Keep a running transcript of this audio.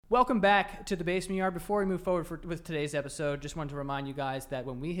Welcome back to the Basement Yard. Before we move forward with today's episode, just wanted to remind you guys that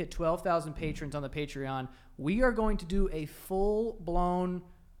when we hit 12,000 patrons on the Patreon, we are going to do a full-blown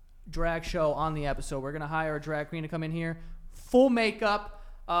drag show on the episode. We're going to hire a drag queen to come in here, full makeup.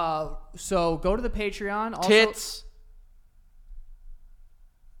 So go to the Patreon. Also, tits.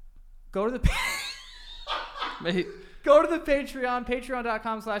 Go to the Go to the Patreon,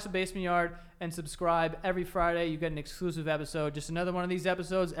 patreon.com/thebasementyard, and subscribe. Every Friday, you get an exclusive episode. Just another one of these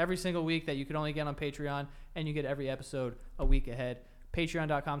episodes every single week that you can only get on Patreon, and you get every episode a week ahead.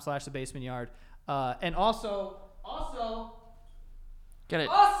 Patreon.com/thebasementyard. And also, Get it.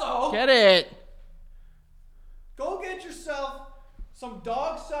 Also, Get it. go get yourself some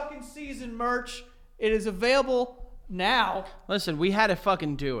dog sucking season merch. It is available now. Listen, we had to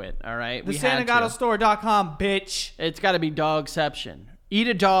fucking do it, all right? We had to. TheSantaGatoStore.com, bitch. It's got to be dogception. Eat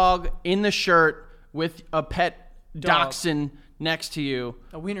a dog in the shirt with a pet dachshund next to you.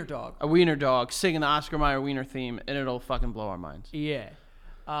 A wiener dog. A wiener dog singing the Oscar Mayer wiener theme, and it'll fucking blow our minds. Yeah.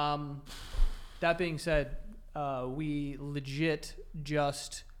 That being said, we legit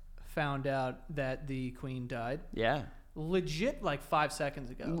just found out that the Queen died. Yeah. Legit like 5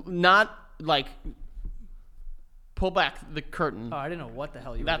 seconds ago. Not like... Pull back the curtain. Oh, I didn't know what the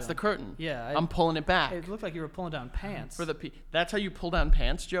hell you were That's doing. the curtain. Yeah. I'm pulling it back. It looked like you were pulling down pants. That's how you pull down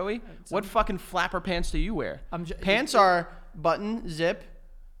pants, Joey? What fucking flapper pants do you wear? Pants are button, zip.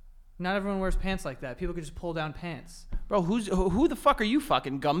 Not everyone wears pants like that. People can just pull down pants. Bro, who the fuck are you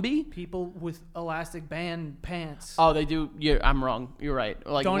fucking, Gumby? People with elastic band pants. Oh, they do. I'm wrong. You're right.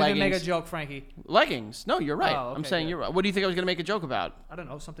 Like Don't leggings. even make a joke, Frankie. Leggings. No, you're right. Oh, okay, I'm saying good. you're right. What do you think I was going to make a joke about? I don't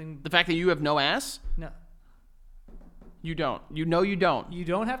know, something... The fact that you have no ass? No. You don't. You know you don't. You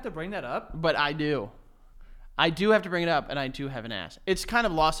don't have to bring that up. But I do. I do have to bring it up, and I do have an ass. It's kind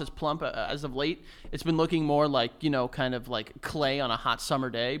of lost its plump as of late. It's been looking more like, kind of like clay on a hot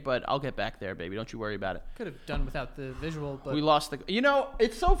summer day, but I'll get back there, baby. Don't you worry about it. Could have done without the visual, but... We lost the...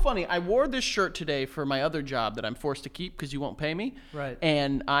 it's so funny. I wore this shirt today for my other job that I'm forced to keep because you won't pay me. Right.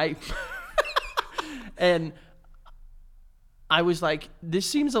 And and I was like, this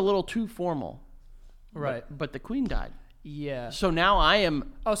seems a little too formal. Right. But the Queen died. Yeah. So now I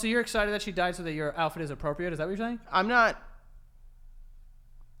am... Oh, so you're excited that she died so that your outfit is appropriate? Is that what you're saying? I'm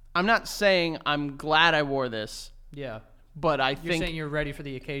not saying I'm glad I wore this, Yeah. but I You're think saying you're ready for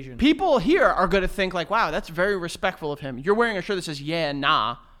the occasion. people here are going to think like, wow, that's very respectful of him. You're wearing a shirt that says, yeah,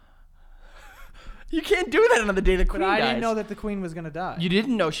 nah. You can't do that on the day the Queen But I dies. didn't know that the Queen was going to die. You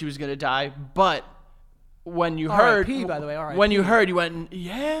didn't know she was going to die, but... When you heard, R.I.P., by the way, R.I.P. when you heard, you went,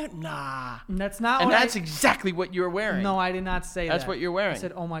 yeah, nah. And that's not And what that's exactly what you're wearing. No, I did not say that. That's what you're wearing. I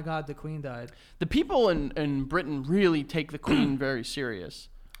said, oh my God, the Queen died. The people in Britain really take the Queen very serious.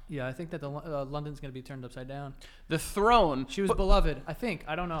 Yeah, I think that London's going to be turned upside down. The throne. She was beloved, I think.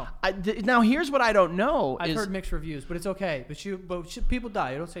 I don't know. Now, here's what I don't know. I've heard mixed reviews, but it's okay. But people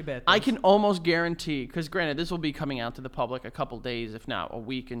die. You don't say bad things. I can almost guarantee, because granted, this will be coming out to the public a couple days, if not a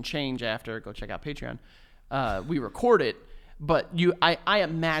week and change after. Go check out Patreon. We record it, but I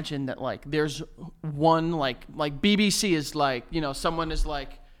imagine that like there's one like BBC is like, someone is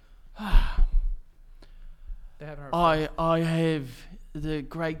like, They haven't heard. I have the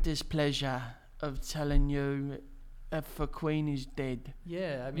great displeasure of telling you if the Queen is dead.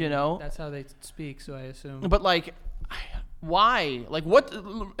 Yeah, I mean, that's how they speak, so I assume. But like, why? Like, what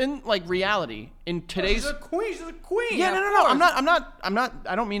in like reality in today's? She's a queen. She's a queen. Yeah, no. I'm not.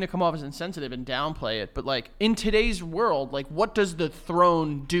 I don't mean to come off as insensitive and downplay it, but like in today's world, like what does the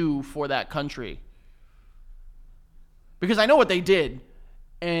throne do for that country? Because I know what they did,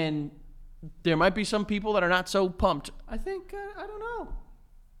 and there might be some people that are not so pumped. I think I don't know.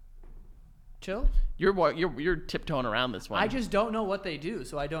 Chill. You're tiptoeing around this one. I just don't know what they do,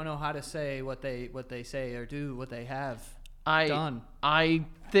 so I don't know how to say what they say or do what they have done. I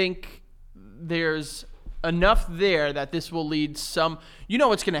think there's enough there that this will lead some.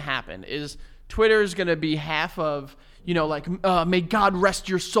 What's going to happen is Twitter's going to be half of may God rest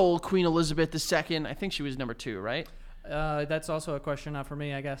your soul, Queen Elizabeth II. I think she was number 2, right? That's also a question not for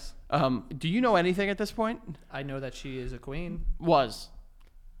me, I guess. Do you know anything at this point? I know that she is a queen. Was.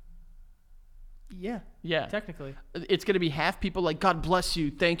 Yeah. Technically. It's going to be half people like, God bless you,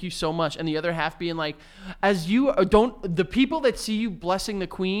 thank you so much. And the other half being like, the people that see you blessing the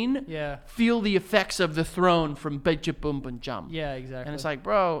Queen feel the effects of the throne from Beja Boom Boom Jum. Yeah, exactly. And it's like,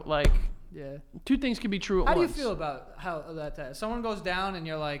 bro, like, two things can be true at once. How do you feel about how that someone goes down and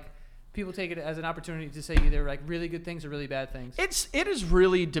you're like, people take it as an opportunity to say either like really good things or really bad things? It is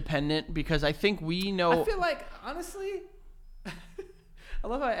really dependent because I think we know. I feel like, honestly... I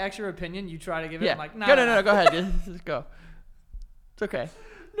love how I ask your opinion. You try to give it. Yeah. I'm like, nah. No. Go ahead. Just go. It's okay.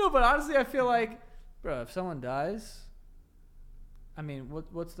 No, but honestly, I feel like, bro, if someone dies, I mean,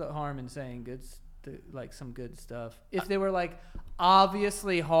 what's the harm in saying like some good stuff? If they were like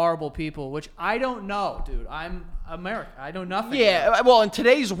obviously horrible people, which I don't know, dude. I'm American. I know nothing. Yeah, well, in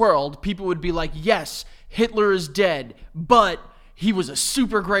today's world, people would be like, yes, Hitler is dead, but he was a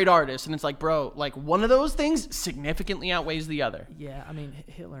super great artist. And it's like, bro, like one of those things significantly outweighs the other. Yeah, I mean,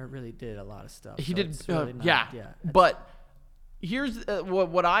 Hitler really did a lot of stuff. He so did, it's really not, yeah. But here's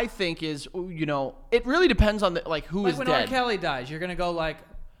what I think is, you know, it really depends on who like is when dead. R. Kelly dies, you're gonna go like,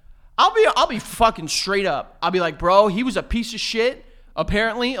 I'll be fucking straight up. I'll be like, bro, he was a piece of shit,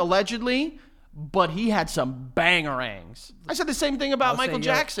 apparently, allegedly, but he had some bangerangs. I said the same thing about Michael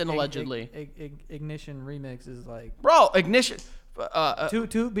Jackson, allegedly. Ignition Remix is like, bro, Ignition.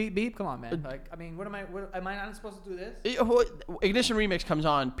 Beep beep. Come on, man. Like, I mean, what am I not supposed to do this? Ignition Remix comes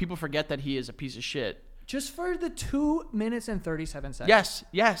on. People forget that he is a piece of shit. Just for the 2 minutes and 37 seconds.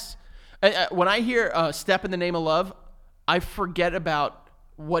 Yes. When I hear "Step in the Name of Love," I forget about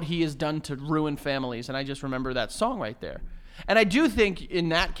what he has done to ruin families, and I just remember that song right there. And I do think in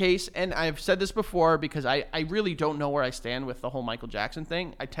that case, and I've said this before because I really don't know where I stand with the whole Michael Jackson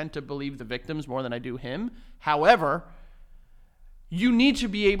thing. I tend to believe the victims more than I do him. However, you need to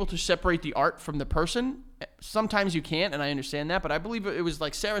be able to separate the art from the person. Sometimes you can't, and I understand that, but I believe it was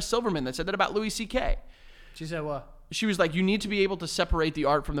like Sarah Silverman that said that about Louis C.K. She said what? She was like, you need to be able to separate the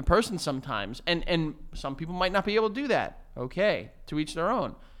art from the person sometimes. And some people might not be able to do that. Okay, to each their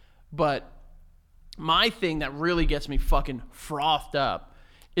own. But my thing that really gets me fucking frothed up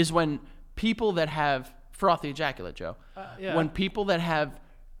is when people that have, frothy ejaculate, Joe. Yeah. When people that have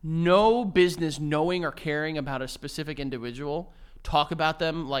no business knowing or caring about a specific individual talk about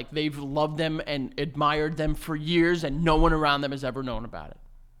them like they've loved them and admired them for years and no one around them has ever known about it.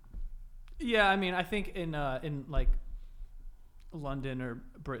 Yeah, I mean, I think in like London or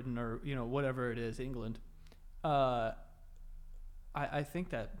Britain or, you know, whatever it is, England, I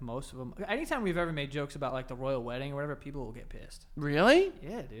think that most of them, anytime we've ever made jokes about like the royal wedding or whatever, people will get pissed. Really?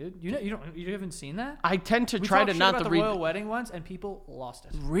 Yeah, dude. You haven't seen that? I tend to We try talked to shit not about to the read. royal wedding once, and people lost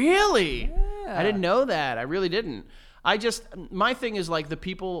it. Really? Yeah. I didn't know that. I really didn't. My thing is like the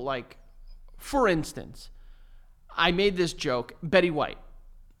people like, for instance, I made this joke, Betty White.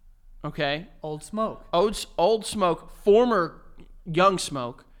 Okay? Old Smoke. Old Smoke, former Young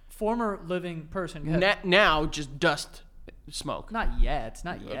Smoke. Former living person. Now just dust Smoke. Not yet.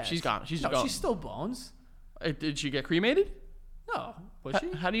 Not yet. She's gone. She's no, gone. She's still Bones. Did she get cremated? No. Was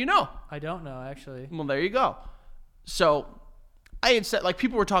she? How do you know? I don't know, actually. Well, there you go. So I had said, like,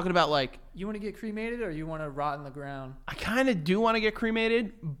 people were talking about, like, You want to get cremated or you want to rot in the ground? I kind of do want to get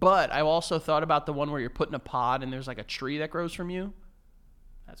cremated, but I also thought about the one where you're put in a pod and there's like a tree that grows from you.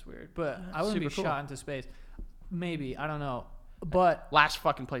 That's weird. But I wouldn't be super cool. shot into space. Maybe. I don't know. But Last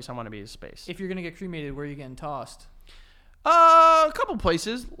fucking place I want to be is space. if you're going to get cremated, where are you getting tossed? A couple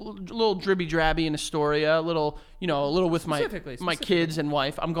places, a little dribby drabby in Astoria, a little with my Specifically. kids and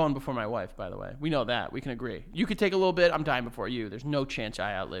wife. I'm going before my wife, by the way. We know that. We can agree. You could take a little bit. I'm dying before you. There's no chance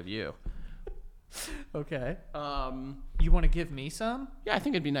I outlive you. Okay. You want to give me some? Yeah, I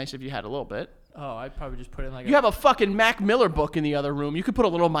think it'd be nice if you had a little bit. Oh, I'd probably just put it in like You have a fucking Mac Miller book in the other room. You could put a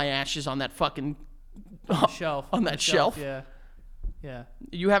little of my ashes on that fucking shelf. on that shelf. Yeah. Yeah.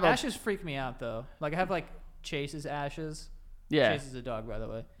 You have Ashes freak me out, though. Like, I have, like, Chase's ashes. Yeah. Chase is a dog, by the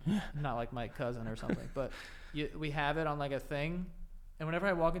way. Not like my cousin or something. But we have it on, like, a thing. And whenever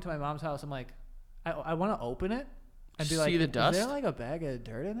I walk into my mom's house, I'm like, I want to open it and be See like, the dust? is there, like, a bag of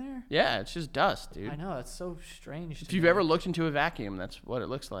dirt in there? Yeah, it's just dust, dude. I know. That's so strange. If you've ever looked into a vacuum, that's what it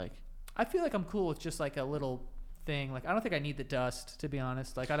looks like. I feel like I'm cool with just, like, a little thing. Like, I don't think I need the dust, to be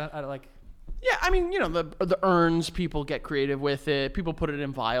honest. Like, I don't like... Yeah, I mean, the urns, people get creative with it. People put it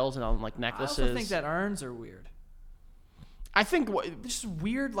in vials and on like necklaces. I also think that urns are weird. I think It's just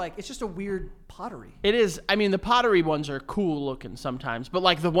weird, like, it's just a weird pottery. it is. I mean, the pottery ones are cool looking sometimes, but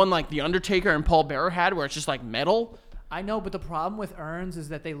like the one like the Undertaker and Paul Bearer had, where it's just like metal. I know, but the problem with urns is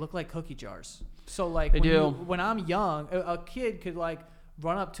that they look like cookie jars. So like when I'm young, a kid could like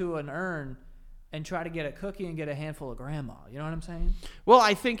run up to an urn and try to get a cookie and get a handful of grandma. You know what I'm saying? Well,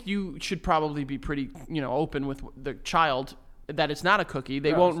 I think you should probably be pretty, open with the child that it's not a cookie.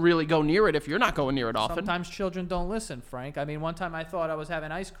 They won't really go near it if you're not going near it often. Sometimes children don't listen, Frank. I mean, one time I thought I was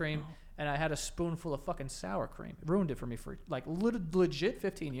having ice cream and I had a spoonful of fucking sour cream. It ruined it for me for like legit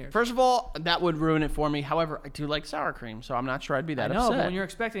 15 years. First of all, that would ruin it for me. However, I do like sour cream, so I'm not sure I'd be that I know, upset. but when you're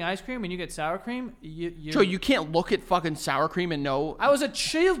expecting ice cream and you get sour cream, Joe, you can't look at fucking sour cream and know. I was a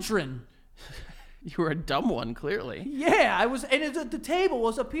children. You were a dumb one, clearly. Yeah, I was, and the table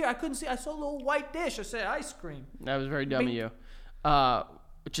was up here. I couldn't see. I saw a little white dish. I said ice cream. That was very dumb of you.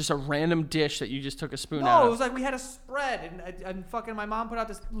 just a random dish that you just took a spoon No, out it of? was like we had a spread, and fucking my mom put out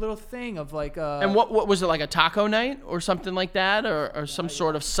this little thing of like. And what was it, like a taco night or something like that, or some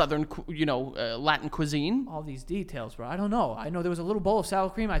sort of southern, Latin cuisine? All these details, bro. I don't know. I know there was a little bowl of sour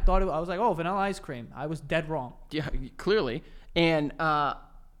cream. I was like, oh, vanilla ice cream. I was dead wrong. Yeah, clearly. And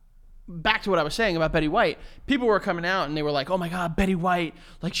back to what I was saying about Betty White, people were coming out and they were like, "Oh my God, Betty White!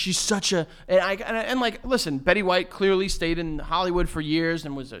 Like she's such a..." And like, listen, Betty White clearly stayed in Hollywood for years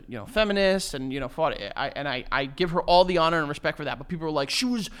and was a feminist and fought it. I give her all the honor and respect for that. But people were like, she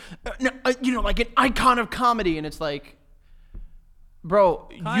was, like an icon of comedy, and it's like, bro,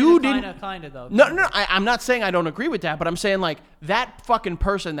 you didn't. Kinda though. No, I'm not saying I don't agree with that, but I'm saying like that fucking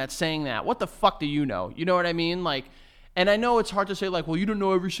person that's saying that. What the fuck do you know? You know what I mean? Like. And I know it's hard to say, like, well, you don't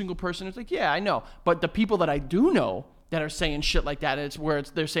know every single person. It's like, yeah, I know. But the people that I do know that are saying shit like that,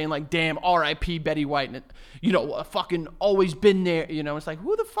 they're saying, like, damn, R.I.P. Betty White. And, fucking always been there. It's like,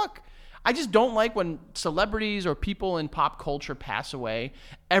 who the fuck? I just don't like when celebrities or people in pop culture pass away.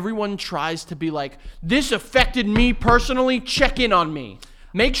 Everyone tries to be like, this affected me personally. Check in on me.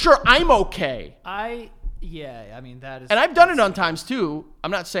 Make sure I'm okay. Yeah, I mean, that is... And I've done it on times, too.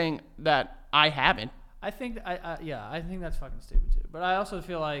 I'm not saying that I haven't. I think I think that's fucking stupid too. But I also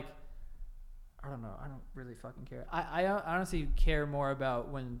feel like I don't know. I don't really fucking care. I honestly care more about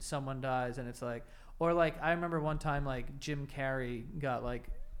when someone dies and it's like, or like I remember one time like Jim Carrey got like,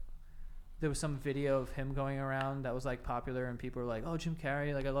 there was some video of him going around that was like popular and people were like, oh, Jim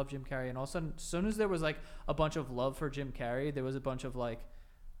Carrey, like I love Jim Carrey, and all of a sudden, as soon as there was like a bunch of love for Jim Carrey, there was a bunch of like,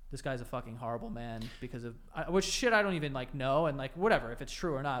 this guy's a fucking horrible man because of which shit I don't even like know, and like whatever if it's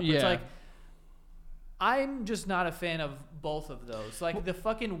true or not. But it's like, I'm just not a fan of both of those. Like the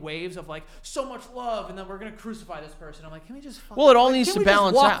fucking waves of like so much love, and then we're gonna crucify this person. I'm like, can we just? Fucking, well, it all needs to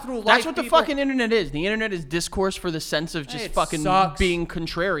balance out. That's what the people? fucking internet is. The internet is discourse for the sense of just fucking being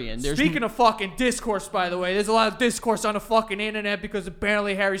contrarian. Speaking of fucking discourse, by the way, there's a lot of discourse on the fucking internet because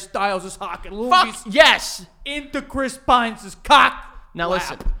apparently Harry Styles is hocking movies. Yes, into Chris Pines' cock. Now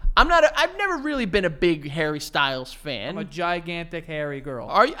listen. I've never really been a big Harry Styles fan. I'm a gigantic hairy girl.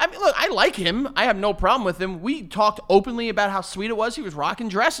 Are you? I mean, look, I like him. I have no problem with him. We talked openly about how sweet it was. He was rocking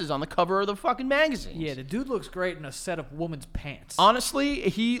dresses on the cover of the fucking magazine. Yeah, the dude looks great in a set of woman's pants. Honestly,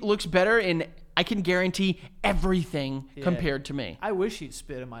 he looks better in, I can guarantee, everything compared to me. I wish he'd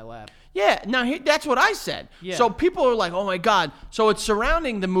spit in my lap. Yeah, now that's what I said. Yeah. So people are like, oh my God. So it's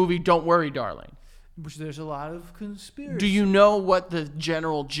surrounding the movie Don't Worry, Darling. Which there's a lot of conspiracy. Do you know what the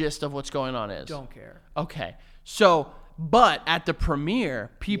general gist of what's going on is? Don't care. Okay. So, but at the premiere,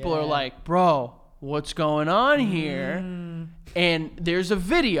 people are like, bro, what's going on here? And there's a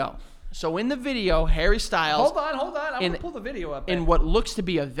video. So in the video, Harry Styles... Hold on. I'm going to pull the video up. In what looks to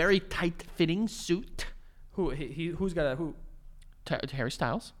be a very tight-fitting suit. Who's got a... Who? Harry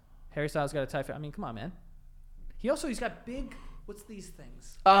Styles. Harry Styles got a tight fit. I mean, come on, man. He's got big... What's these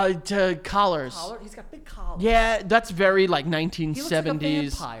things? Collars. He's got big collars. Yeah, that's very like 1970s. He looks like a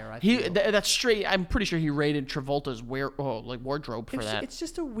vampire, I feel. That's straight. I'm pretty sure he raided Travolta's wardrobe for that. It's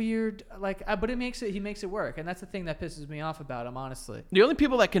just a weird but he makes it work, and that's the thing that pisses me off about him, honestly. The only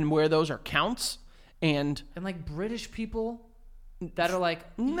people that can wear those are counts and like British people that are like...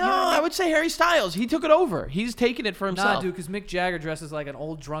 I would say Harry Styles. He took it over. He's taking it for himself. Nah, dude, because Mick Jagger dresses like an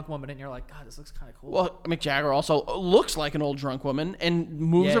old drunk woman, and you're like, God, this looks kind of cool. Well, Mick Jagger also looks like an old drunk woman and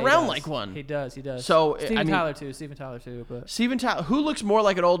moves around like one. He does. So Steven Tyler too. But Steven Tyler. Who looks more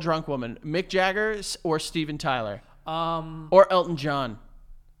like an old drunk woman, Mick Jagger or Steven Tyler? Or Elton John?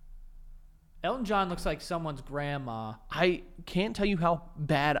 Elton John looks like someone's grandma. I can't tell you how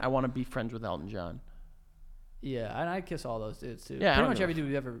bad I want to be friends with Elton John. Yeah, and I kiss all those dudes too. Yeah, pretty much every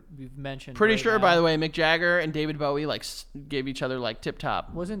dude we've mentioned. Pretty sure, by the way, Mick Jagger and David Bowie like gave each other like tip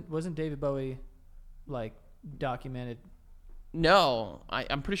top. Wasn't David Bowie like documented? No,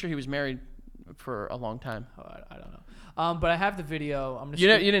 I'm pretty sure he was married for a long time. Oh, I don't know. But I have the video. I'm gonna. You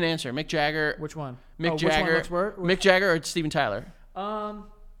didn't answer. Mick Jagger. Which one? Mick Jagger. Mick Jagger or Steven Tyler?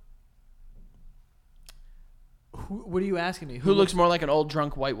 What are you asking me? Who looks more like an old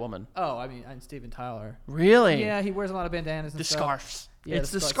drunk white woman? Oh, I mean, Steven Tyler. Really? Yeah, he wears a lot of bandanas and scarves. Yeah,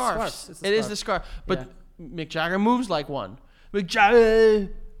 it's the scarves. It is the scarf. But Mick Jagger moves like one. Mick Jagger.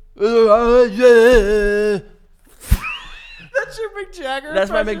 That's your Mick Jagger?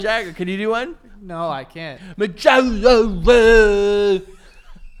 That's my Mick Jagger. Can you do one? No, I can't. Mick Jagger.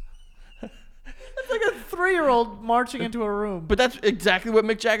 Like a 3-year-old marching into a room. But that's exactly what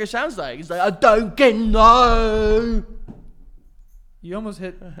Mick Jagger sounds like. He's like, I don't get no. You almost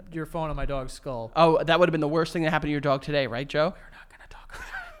hit your phone on my dog's skull. Oh, that would have been the worst thing that happened to your dog today, right, Joe? We're not going to talk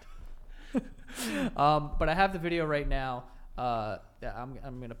about it. But I have the video right now. Yeah,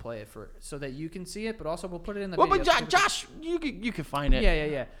 I'm gonna play it so that you can see it, but also we'll put it in the Well, video. but Josh, you can find it.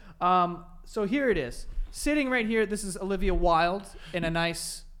 Yeah. So here it is, sitting right here. This is Olivia Wilde in a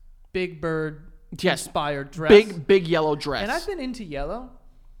nice Big Bird inspired dress. Big yellow dress. And I've been into yellow.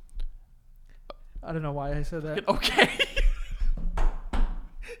 I don't know why I said that. Okay.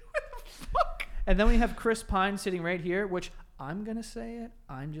 And then we have Chris Pine sitting right here, which I'm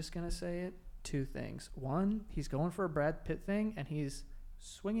just gonna say it. Two things. One, he's going for a Brad Pitt thing, and he's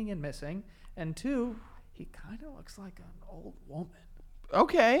swinging and missing. And two, he kind of looks like an old woman.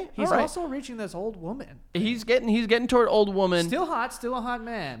 Okay. He's all right. also reaching this old woman. He's getting toward old woman. Still a hot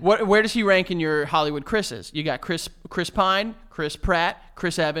man. Where does he rank in your Hollywood Chris's? You got Chris Pine, Chris Pratt,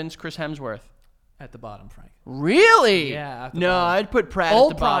 Chris Evans, Chris Hemsworth. At the bottom, Frank. Really? Yeah. At the no, bottom. I'd put Pratt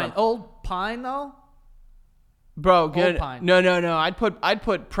Old at the bottom. Old Pine though. Bro, good. Old Pine. No. I'd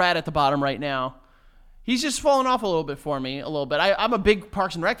put Pratt at the bottom right now. He's just fallen off a little bit for me, a little bit. I'm a big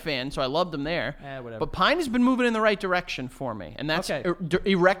Parks and Rec fan, so I loved him there. Whatever. But Pine has been moving in the right direction for me, and that's Okay.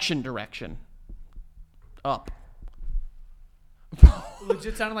 erection direction. Up.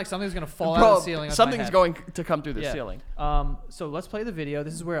 Legit sounded like something's gonna fall out of the ceiling. Something's going to come through the Yeah. ceiling. So let's play the video.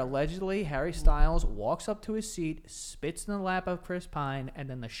 This is where allegedly Harry Styles walks up to his seat, spits in the lap of Chris Pine, and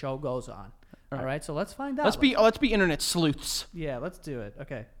then the show goes on. All right. So let's find out. Let's be internet sleuths. Yeah, let's do it.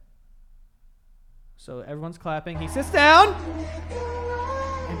 Okay. So everyone's clapping. He sits down,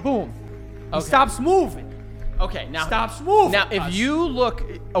 and boom, he stops moving. Okay, now Stops moving. Now, if you look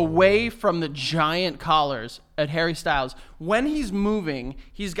away from the giant collars at Harry Styles, when he's moving,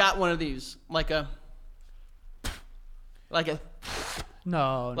 he's got one of these, like a.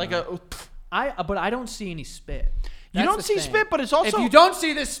 no, But I don't see any spit. you That's don't the see thing. spit, but it's also If you don't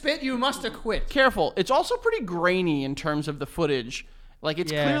see this spit, you must have quit. careful. It's also pretty grainy in terms of the footage. Like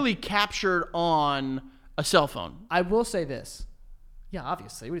it's Yeah. clearly captured on a cell phone. I will say this. Yeah,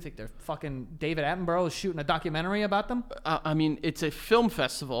 obviously. What do you think? They're fucking David Attenborough is shooting a documentary about them? I mean, it's a film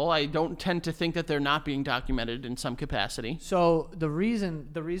festival. I don't tend to think that they're not being documented in some capacity. So the reason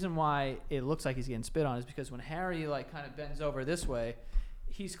why it looks like he's getting spit on is because when Harry like kind of bends over this way,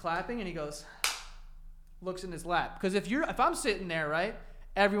 he's clapping and he goes, looks in his lap. Because if I'm sitting there, right,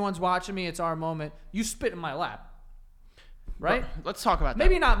 everyone's watching me, it's our moment. You spit in my lap, right? But let's talk about that.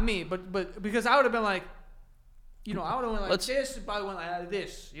 Maybe not me, but because I would have been like, I would have went like Let's- this, and probably went like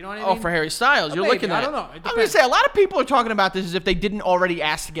this. You know what I Oh, mean? for Harry Styles, you're Maybe, looking at. I don't know. It I'm gonna depends. say a lot of people are talking about this as if they didn't already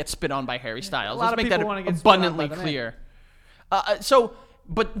ask to get spit on by Harry Styles. A lot Let's of make people that wanna get spit on by abundantly the man. clear.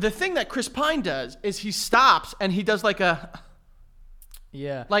 But the thing that Chris Pine does is he stops and he does like a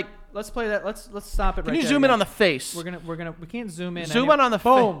Yeah. like. Let's play that. Let's stop it. Can you zoom in on the face? We can't zoom in. Zoom in on the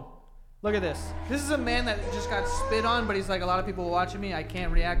boom. Look at this. This is a man that just got spit on, but he's like, a lot of people watching me. I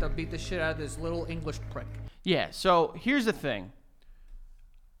can't react. I'll beat the shit out of this little English prick. Yeah. So here's the thing.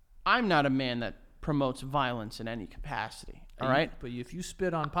 I'm not a man that promotes violence in any capacity. All right. But if you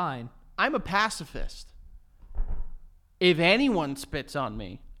spit on Pine, I'm a pacifist. If anyone spits on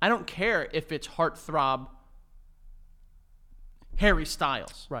me, I don't care if it's heartthrob Harry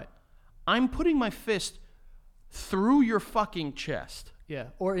Styles. right? I'm putting my fist through your fucking chest. Yeah,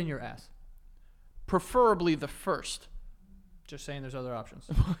 or in your ass. Preferably the first. Just saying, there's other options.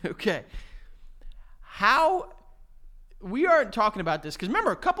 Okay. How we aren't talking about this because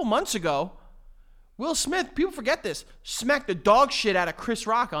remember a couple months ago, Will Smith, people forget this, smacked the dog shit out of Chris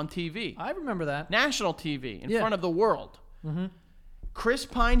Rock on TV. I remember that. National TV in Yeah. front of the world. Mm-hmm. Chris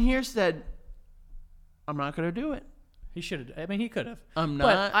Pine here said, I'm not going to do it. He should have. I mean, he could have. I'm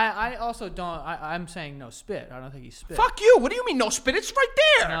But not. I also don't. I'm saying no spit. I don't think he spit. Fuck you. What do you mean no spit? It's right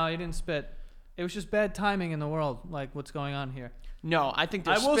there. No, he didn't spit. It was just bad timing in the world, like what's going on here. No, I think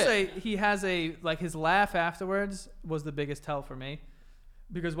I there's will spit. say he has his laugh afterwards was the biggest tell for me.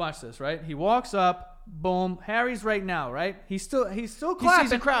 Because watch this, right? He walks up, boom. Harry's right now, right? He's still He clapping. sees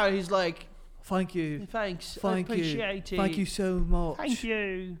the crowd. He's like, Thank you. thanks. Thank I you. appreciate it. Thank you so much. Thank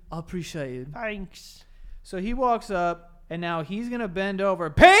you. I appreciate it. Thanks. So he walks up, and now he's gonna bend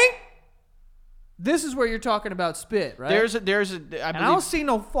over. Ping! This is where you're talking about spit, right? There's a. I and I don't believe. see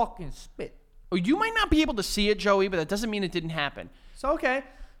no fucking spit. Oh, you might not be able to see it, Joey, but that doesn't mean it didn't happen. So okay.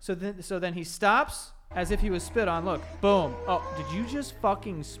 So then he stops as if he was spit on. Look, boom. Oh, did you just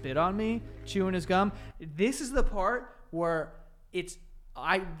fucking spit on me? Chewing his gum. This is the part where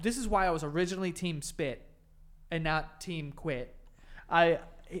this is why I was originally team spit and not team quit.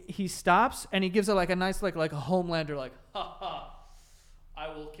 He stops and he gives it like a nice like a Homelander like ha ha. I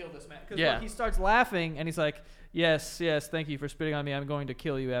will kill this man. Because Yeah. he starts laughing and he's like, yes, thank you for spitting on me. I'm going to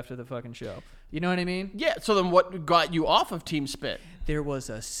kill you after the fucking show. You know what I mean? Yeah. So then, what got you off of Team Spit? There was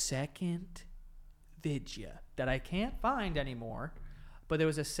a second vidya that I can't find anymore, But there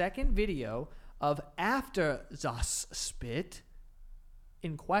was a second video of after das spit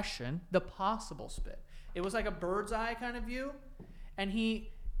in question, the possible spit. It was like a bird's eye kind of view, and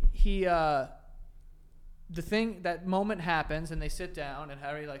that moment happens, and they sit down, and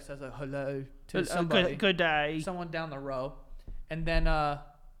Harry like says like hello to somebody, Good day. someone down the row, and then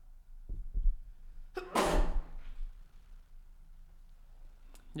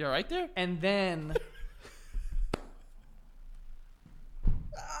You all right there? and then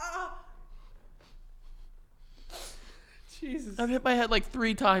Jesus, I've hit my head like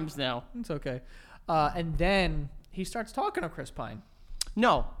 3 times now. it's okay. And then he starts talking to Chris Pine.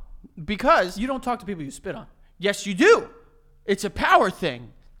 No, because You don't talk to people you spit on. yes, you do. It's a power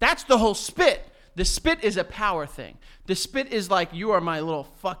thing. That's the whole spit. The spit is a power thing. The spit is like, you are my little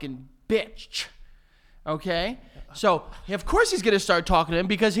fucking bitch. Okay? So, of course he's going to start talking to him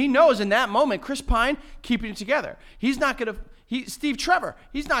because he knows in that moment, Chris Pine keeping it together. He's not going to, Steve Trevor,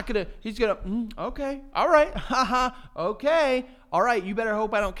 he's going to, okay, all right, haha, okay, all right, you better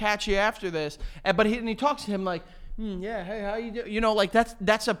hope I don't catch you after this. But he talks to him like, yeah, hey, how you doing? You know, like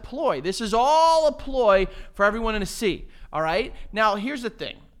that's a ploy. This is all a ploy for everyone to see, all right? Now, here's the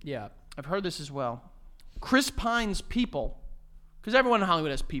thing. Yeah. I've heard this as well. Chris Pine's people, because everyone in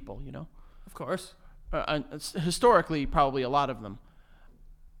Hollywood has people, you know? Of course. Historically, probably a lot of them.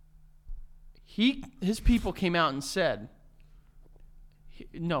 His people came out and said,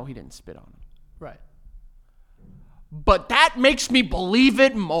 no, he didn't spit on him. Right. But that makes me believe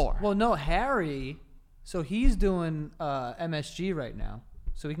it more. Well, no, Harry. So he's doing MSG right now.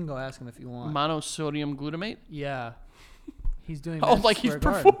 So we can go ask him if you want. Monosodium glutamate? Yeah. He's doing. Oh, Madison like he's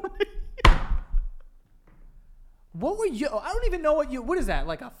Square Garden. performing. What were you? I don't even know what you. What is that?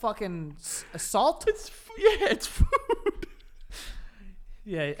 Like a fucking assault? It's food.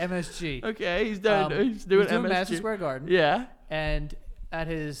 Yeah, MSG. Okay, he's done. He's doing MSG. Madison Square Garden. Yeah. And at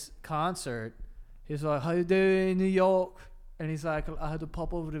his concert, he's like, "How you doing in New York?" And he's like, "I had to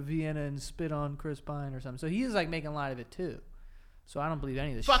pop over to Vienna and spit on Chris Pine or something." So he is like making light of it too. So I don't believe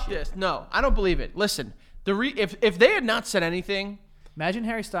any of this. Fuck shit. this. No, I don't believe it. Listen, if they had not said anything. Imagine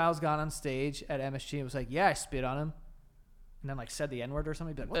Harry Styles got on stage at MSG and was like, "Yeah, I spit on him," and then like said the N-word or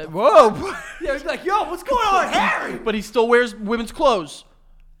something. He'd be like, what the Whoa. Yeah, he'd be like, "Yo, what's going on, Harry?" But he still wears women's clothes.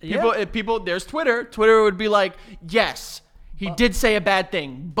 People, there's Twitter. Twitter would be like, yes, he did say a bad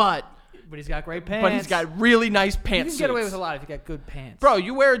thing, but he's got great pants. he's got really nice You pants. can get away with a lot if you got good pants. Bro,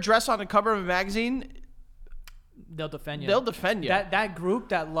 you wear a dress on the cover of a magazine, they'll defend you. they'll defend you. That group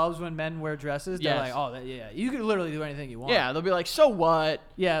that loves when men wear dresses, they're Yes. like, "Oh, yeah, you can literally do anything you want." Yeah, they'll be like, so what?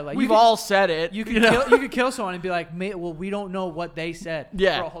 Yeah, like We've all said it. You could know? you could kill someone and be like, well, we don't know what they said.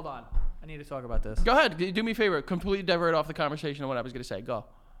 Yeah. Bro, hold on. I need to talk about this. Go ahead. Do me a favor. Completely divert off the conversation of what I was going to say. Go.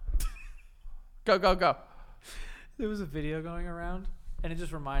 Go. There was a video going around, and it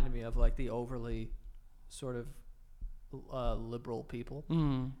just reminded me of like the overly sort of liberal people.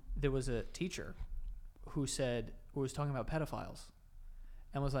 There was a teacher who was talking about pedophiles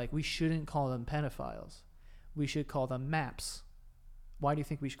and was like, we shouldn't call them pedophiles. We should call them maps. Why do you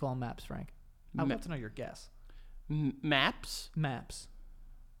think we should call them maps, Frank? I'd love to know your guess. Maps? Maps.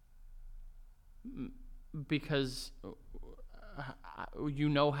 Because you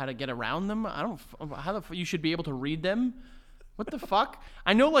know how to get around them? You should be able to read them? What the fuck?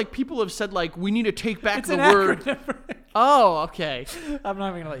 I know like people have said like we need to take back the word. Oh, okay. I'm not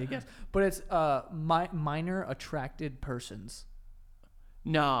even gonna let you guess, but it's minor attracted persons.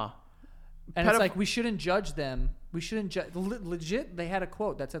 Nah. And it's like we shouldn't judge them. We shouldn't judge. Legit, they had a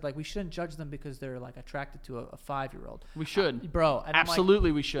quote that said like we shouldn't judge them because they're like attracted to a 5-year-old. We should, bro. And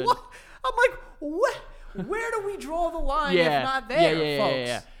absolutely, we should. What? I'm like, what? Where do we draw the line if not there, folks?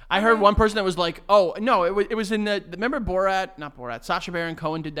 Yeah. I heard one person that was like, oh, no, it was in remember not Borat, Sacha Baron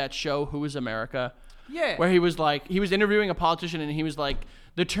Cohen did that show, Who is America? Yeah. Where he was interviewing a politician and he was like,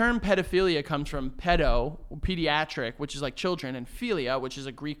 the term pedophilia comes from pediatric, which is like children, and philia, which is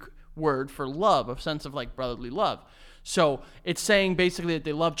a Greek word for love, a sense of like brotherly love. So it's saying basically that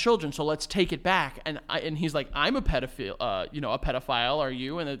they love children. So let's take it back. And he's like, I'm a pedophile, a pedophile. Are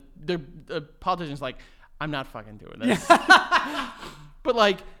you? And the politician's like, I'm not fucking doing this. But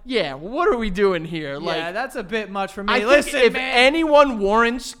like, yeah, what are we doing here? Like, yeah, that's a bit much for me. I think if anyone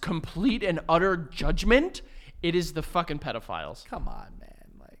warrants complete and utter judgment, it is the fucking pedophiles. Come on, man.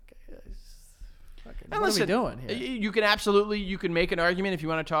 Like, and what listen, are we doing here? You can make an argument if you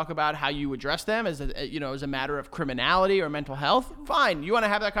want to talk about how you address them as a matter of criminality or mental health. Fine, you want to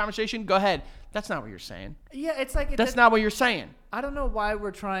have that conversation? Go ahead. That's not what you're saying. Yeah, it's like that's not what you're saying. I don't know why we're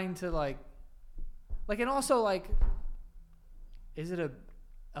trying to like, and also like, is it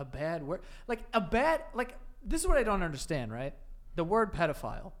a bad word? Like a bad like this is what I don't understand, right? the word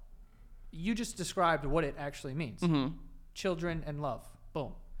pedophile, you just described what it actually means. Mm-hmm. Children and love.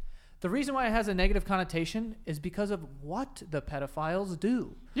 Boom. The reason why it has a negative connotation is because of what the pedophiles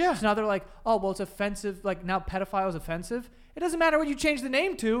do. Yeah. So now they're like, oh, well, it's offensive. Like, now pedophile is offensive. It doesn't matter what you change the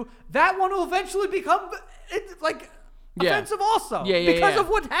name to. That one will eventually become, offensive also. Because of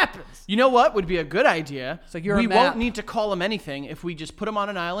what happens. You know what would be a good idea? It's like you're we a map. won't need to call them anything if we just put them on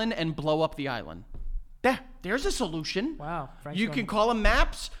an island and blow up the island. There's a solution. Wow. Frank's You going- can call them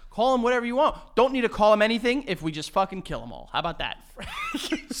maps, call them whatever you want. Don't need to call them anything if we just fucking kill them all. How about that?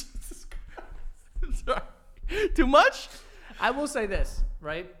 Sorry. Too much? I will say this,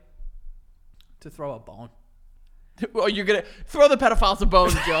 right? To throw a bone. Well, you're going to throw the pedophiles a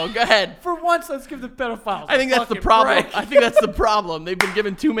bone, Joe. Go ahead. For once, let's give the pedophiles I think a that's the fucking problem. break. I think that's the problem. They've been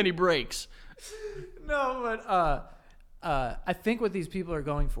given too many breaks. No, but I think what these people are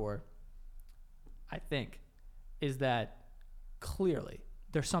going for, is that clearly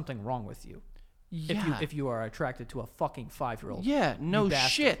there's something wrong with you. Yeah. If you are attracted to a fucking 5-year-old. Yeah, no You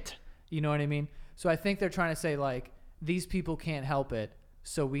bastard. shit. You know what I mean? So I think they're trying to say, like, these people can't help it,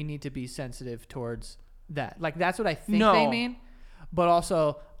 so we need to be sensitive towards that. Like, that's what I think they mean. But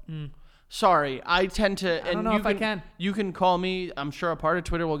also, Sorry, I tend to. I don't know if I can. You can call me. I'm sure a part of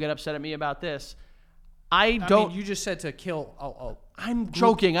Twitter will get upset at me about this. I I don't. mean, you just said to kill. Oh, I'm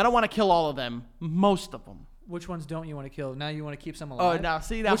joking. I don't want to kill all of them. Most of them. which ones don't you want to kill? Now you want to keep some Oh, alive? now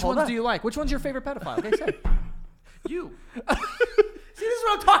see that. Which hold ones on. do you like? Which one's your favorite pedophile? Okay, say. You. See, this is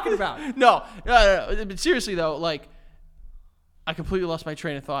what I'm talking about. No. But seriously though, like, I completely lost my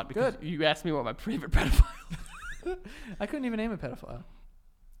train of thought because you asked me what my favorite pedophile. I couldn't even name a pedophile.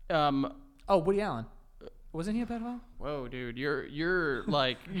 Um. Oh, Woody Allen. Wasn't he a pedophile? Whoa, dude, you're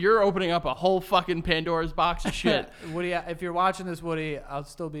like you're opening up a whole fucking Pandora's box of shit. Woody, if you're watching this, Woody, I'll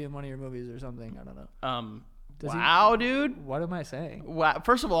still be in one of your movies or something. I don't know. Does he- Wow, dude. What am I saying? Wow.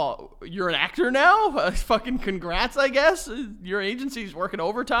 First of all, you're an actor now. Fucking congrats, I guess. Your agency's working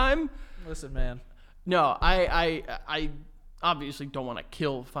overtime. Listen, man. No, I obviously don't want to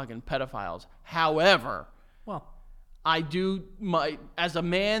kill fucking pedophiles. However, Well, I do as a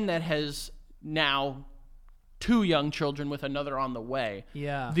man that has now 2 young children with another on the way.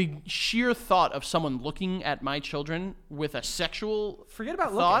 yeah. The sheer thought of someone looking at my children with a sexual Forget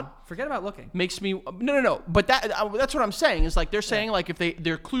about thought looking. Forget about looking. makes me no. But that's what I'm saying is like they're saying like if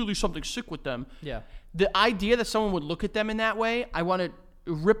they're clearly something sick with them. Yeah. The idea that someone would look at them in that way, I want to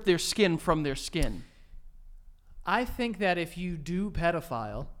rip their skin from their skin. I think that if you do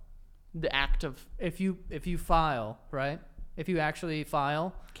pedophile, The act of if you file, right? If you actually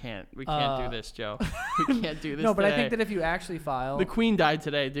file. we can't do this, Joe. We can't do this. No, but today. I think that if you actually file. The Queen died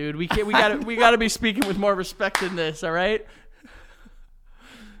today, dude. We gotta be speaking with more respect than this, all right?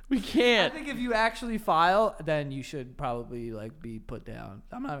 We I can't. think if you actually file, then you should probably like be put down.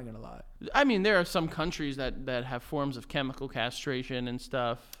 I'm not even gonna lie. I mean, there are some countries that have forms of chemical castration and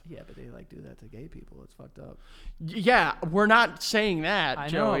stuff. Yeah, but they like do that to gay people. It's fucked up. Yeah, we're not saying that, I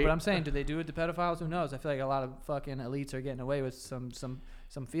Joey. know, but I'm saying, do they do it to pedophiles? Who knows? I feel like a lot of fucking elites are getting away with some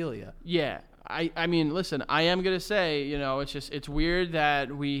philia. Yeah, I mean, listen, I am gonna say, it's weird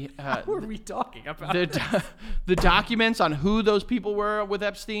that we What are we talking about? the documents on who those people were with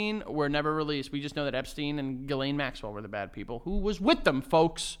Epstein were never released. We just know that Epstein and Ghislaine Maxwell were the bad people. Who was with them,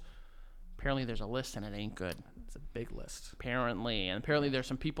 folks? Apparently, there's a list and it ain't good. It's a big list. Apparently there's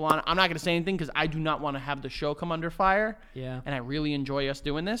some people on it. I'm not gonna say anything because I do not want to have the show come under fire. Yeah. And I really enjoy us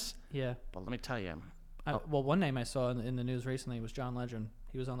doing this. Yeah. But let me tell you, Well, one name I saw in the news recently was John Legend.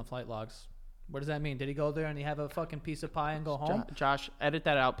 He was on the flight logs. What does that mean? Did he go there and he have a fucking piece of pie and go home? Josh, edit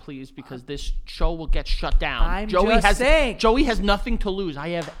that out, please, because this show will get shut down. I'm just saying. Joey has nothing to lose. I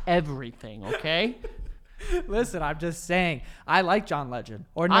have everything, okay? Listen, I'm just saying. I like John Legend.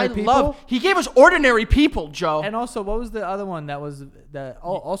 Ordinary People. He gave us Ordinary People, Joe. And also, what was the other one that was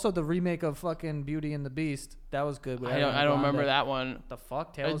also the remake of fucking Beauty and the Beast? That was good. I don't remember that one. The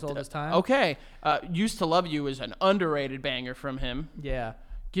fuck? Tales Old as Time? Okay. Used to Love You is an underrated banger from him. Yeah.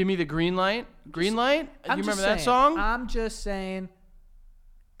 Give Me the Green Light. Green Light? You remember that saying, song? I'm just saying.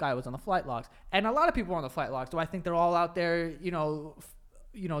 Guy was on the flight logs. And a lot of people are on the flight logs. Do I think they're all out there, doing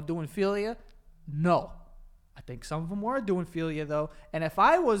philia? No. I think some of them were doing philia, though. And if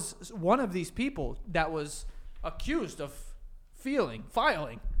I was one of these people that was accused of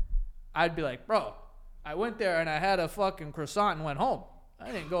filing, I'd be like, bro, I went there and I had a fucking croissant and went home.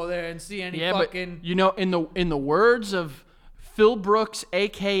 I didn't go there and see any fucking... But, in the words of Phil Brooks,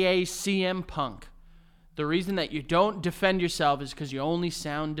 a.k.a. CM Punk, the reason that you don't defend yourself is because you only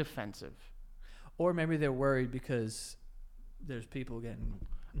sound defensive. Or maybe they're worried because there's people getting...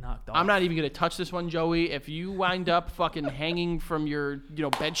 knocked off. I'm not even gonna touch this one, Joey. If you wind up fucking hanging from your,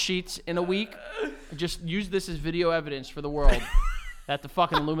 bed sheets in a week, just use this as video evidence for the world that the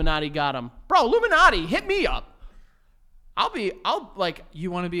fucking Illuminati got him, bro. Illuminati, hit me up. I'll like.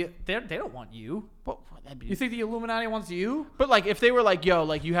 You want to be? They don't want you. That'd be. You think the Illuminati wants you? But like, if they were like, yo,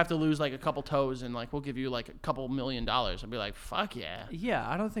 like you have to lose like a couple toes and like we'll give you like a couple $1 million, I'd be like, fuck yeah. Yeah,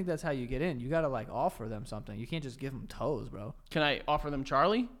 I don't think that's how you get in. You gotta like offer them something. You can't just give them toes, bro. Can I offer them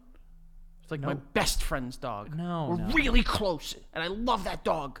Charlie? It's like my best friend's dog. No, we're really close, and I love that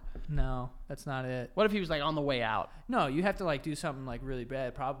dog. No, that's not it. What if he was like on the way out? No, you have to like do something like really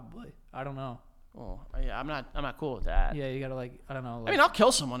bad. Probably. I don't know. Oh, yeah, I'm not cool with that. Yeah, you gotta like I don't know. Like, I mean, I'll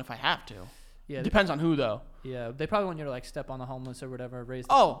kill someone if I have to. yeah, Depends on who though. Yeah, they probably want you to like step on the homeless or whatever. Raise.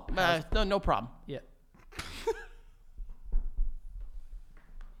 No problem. Yeah.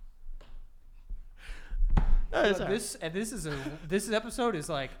 This episode is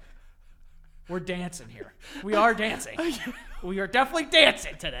like we're dancing here. We are dancing. We are definitely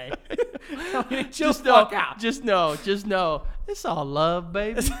dancing today. Just know. It's all love,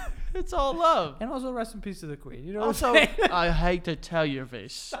 baby. It's all love. And also rest in peace to the Queen. You know. Also, what I'm saying? I hate to tell you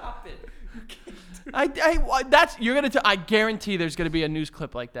this. Stop it. You can't do I guarantee there's gonna be a news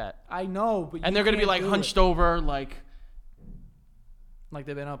clip like that. I know, but And they're gonna be like hunched over, like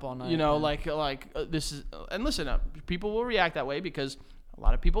they've been up all night. This is. And listen, people will react that way because a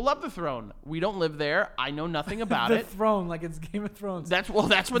lot of people love the throne. We don't live there. I know nothing about the it. throne, like it's Game of Thrones. That's what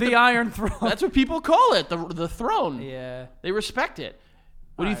the Iron Throne. That's what people call it. The throne. Yeah. They respect it.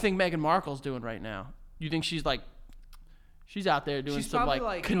 What do you think Meghan Markle's doing right now? You think she's like, she's out there doing some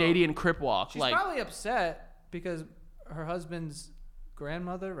like Canadian crip walk? She's probably upset because her husband's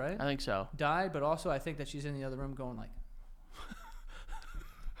grandmother, right? I think so. Died, but also I think that she's in the other room going like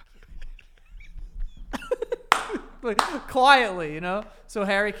quietly, so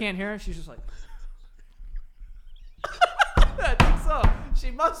Harry can't hear her. She's just like, I think so. She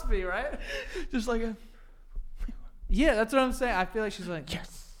must be, right? Just like a. Yeah, that's what I'm saying. I feel like she's like,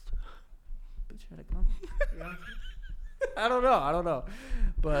 yes. Bitch, here I come. I don't know.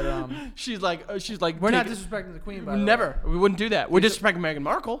 But she's like we're not disrespecting the Queen, by the way. Never. We wouldn't do that. We're disrespecting Meghan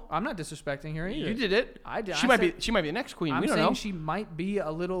Markle. I'm not disrespecting her either. You did it. I did. She might be the next queen. I'm we don't saying know. she might be a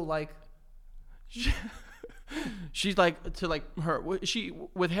little like. She's like to like her. She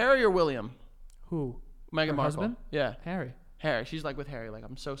with Harry or William? Who? Meghan Markle. Husband? Yeah. Harry. She's like with Harry. Like,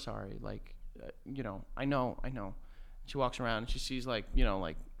 I'm so sorry. Like, I know. She walks around and she sees like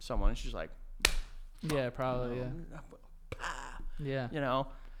someone and she's like. Yeah, probably. Yeah. Yeah.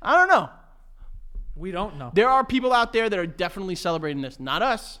 I don't know. We don't know. There are people out there that are definitely celebrating this. Not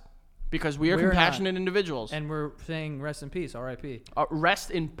us. Because we're compassionate individuals. And we're saying rest in peace, R.I.P. Rest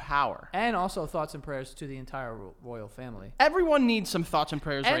in power. And also thoughts and prayers to the entire royal family. Everyone needs some thoughts and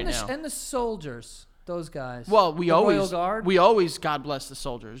prayers right now. And the soldiers, those guys. Well, Royal Guard. We always God bless the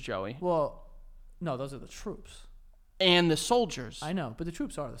soldiers, Joey. Well, no, those are the troops. And the soldiers. I know, but the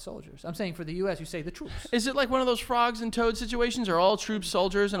troops are the soldiers. I'm saying for the U.S., you say the troops. Is it like one of those frogs and toad situations? Are all troops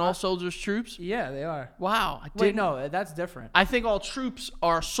soldiers and all soldiers troops? Yeah, they are. Wow. Wait, no, that's different. I think all troops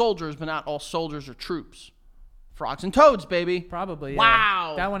are soldiers, but not all soldiers are troops. Frogs and toads, baby. Probably. Yeah.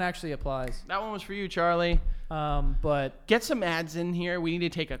 Wow. That one actually applies. That one was for you, Charlie. But get some ads in here. We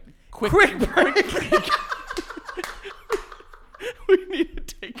need to take a quick break. We need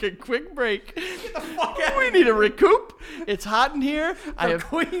to take a quick break. Get the fuck out. We need to recoup. It's hot in here. I have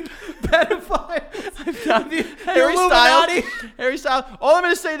Queen pedophile. I've got Harry Styles. Harry Styles. All I'm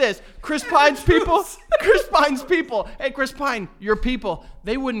going to say this. Chris Pine's people. Hey, Chris Pine, your people.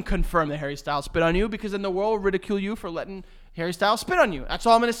 They wouldn't confirm that Harry Styles spit on you because then the world will ridicule you for letting Harry Styles spit on you. That's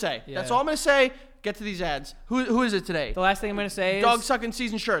all I'm going to say. Yeah. That's all I'm going to say. Get to these ads. Who is it today? The last thing I'm going to say is... Dog Sucking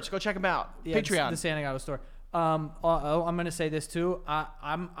Season Shirts. Go check them out. Yeah, Patreon. The Santa Gato store. I'm going to say this too. I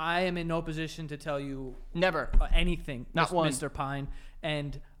am in no position to tell you never anything, not one, Mr. Pine.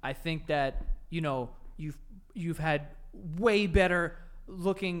 And I think that you've had way better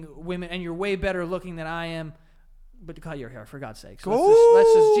looking women, and you're way better looking than I am. But cut your hair, for God's sake. So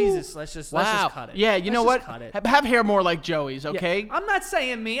let's just cut it. Yeah, you know what? Have hair more like Joey's, okay? Yeah. I'm not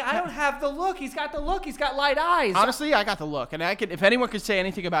saying me. I don't have the look. He's got the look. He's got light eyes. Honestly, I got the look. And if anyone could say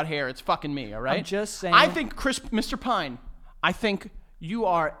anything about hair, it's fucking me, all right? I'm just saying. I think, Mr. Pine, I think you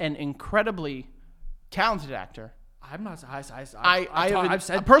are an incredibly talented actor. I'm not. I've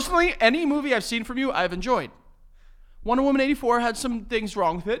said personally, any movie I've seen from you, I've enjoyed. Wonder Woman 84 had some things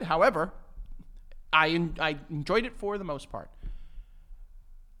wrong with it. However, I enjoyed it for the most part.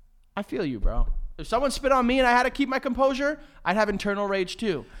 I feel you, bro. If someone spit on me and I had to keep my composure, I'd have internal rage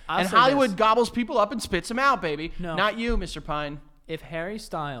too. And Hollywood gobbles people up and spits them out, baby. No. Not you, Mr. Pine. if Harry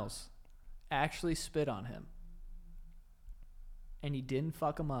Styles actually spit on him and he didn't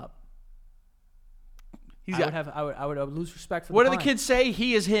fuck him up, I would lose respect for What the do the kids say?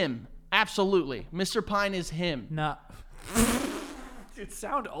 He is him. Absolutely. Mr. Pine is him. Nah. It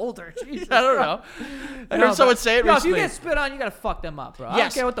sound older. Jesus. I don't know. I heard someone say it If recently. you get spit on, you gotta fuck them up, bro. I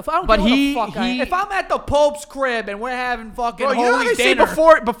Yes, don't care what the fuck. but If I'm at the Pope's crib and we're having fucking Bro, you know how holy they say dinner,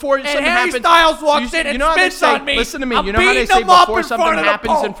 before and something Harry happens, Styles walks in and you know how they spits say, on me, listen to me. I'm You know how they beating say him up before in something front of the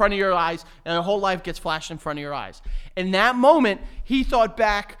happens in Pope. front of your eyes and a whole life gets flashed in front of your eyes. In that moment, he thought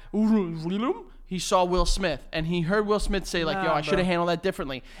back. He saw Will Smith, and he heard Will Smith say, like, yo, I should have handled that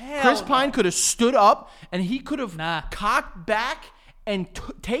differently. Chris Pine could have stood up, and he could have cocked back and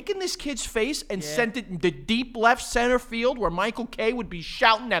taken this kid's face and sent it in the deep left center field where Michael Kay would be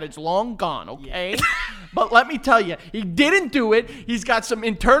shouting that it's long gone, okay? But let me tell you, he didn't do it. He's got some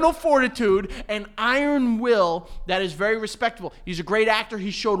internal fortitude and iron will that is very respectable. He's a great actor.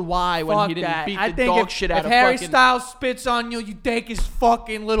 He showed why when he didn't beat the dog shit out of fucking... If Harry Styles spits on you, you take his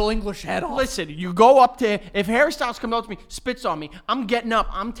fucking little English head off. Listen, you go up to... If Harry Styles comes up to me, spits on me, I'm getting up.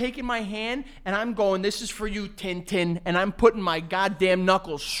 I'm taking my hand, and I'm going, this is for you, Tintin. And I'm putting my goddamn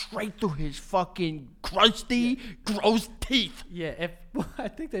knuckles straight through his fucking crusty, gross teeth. Yeah, I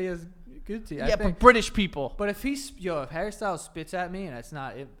think that he has good teeth. Yeah, but British people. But if Harry Styles spits at me and it's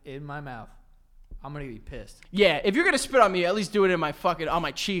not in my mouth, I'm gonna be pissed. Yeah, if you're gonna spit on me, at least do it in my on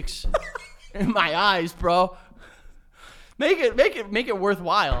my cheeks, in my eyes, bro. Make it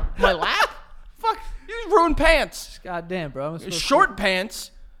worthwhile. My lap? Fuck, you ruined pants. God damn, bro. Short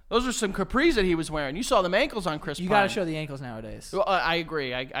pants. Those are some capris that he was wearing. You saw them ankles on Chris Pine. You gotta show the ankles nowadays. Well, I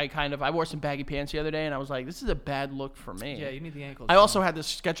agree. I wore some baggy pants the other day, and I was like, this is a bad look for me. Yeah, you need the ankles. I also had the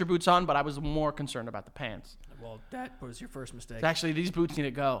Skechers boots on, but I was more concerned about the pants. Well, that was your first mistake. Actually, these boots need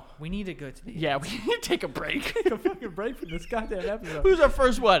to go. We need to go to the... Yeah, we need to take a break. Take a fucking break from this goddamn episode. Who's our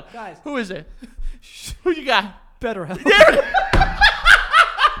first one? Guys. Who is it? Who you got? BetterHelp.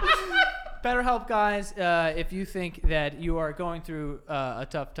 BetterHelp, guys, if you think that you are going through a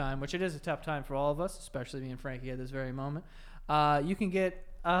tough time, which it is a tough time for all of us, especially me and Frankie at this very moment, you can get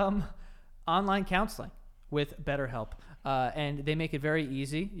online counseling with BetterHelp. And they make it very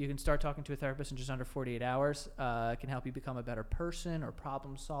easy. You can start talking to a therapist in just under 48 hours. It can help you become a better person or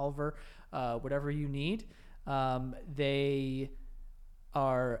problem solver, whatever you need. They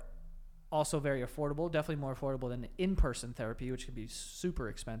are also very affordable, definitely more affordable than in-person therapy, which can be super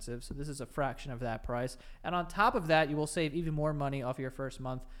expensive. So this is a fraction of that price. And on top of that, you will save even more money off your first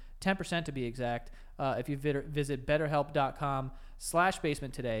month, 10% to be exact, if you visit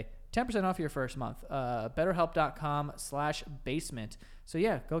betterhelp.com/basement today. 10% off your first month. Betterhelp.com/basement. So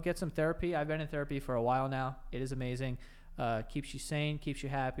yeah, go get some therapy. I've been in therapy for a while now. It is amazing. Keeps you sane, keeps you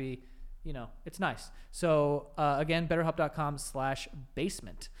happy. You know, it's nice. So again,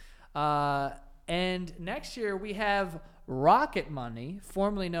 betterhelp.com/basement. And next year we have Rocket Money,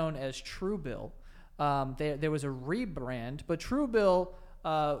 formerly known as Truebill. There was a rebrand, but Truebill,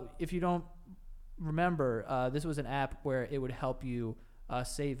 if you don't remember, this was an app where it would help you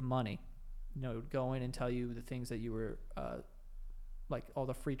save money. You know, it would go in and tell you the things that you were, like all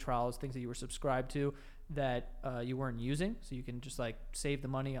the free trials, things that you were subscribed to that you weren't using. So you can just like save the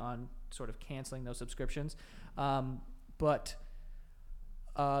money on sort of canceling those subscriptions. So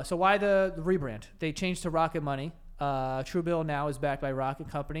why the rebrand? They changed to Rocket Money. Truebill now is backed by Rocket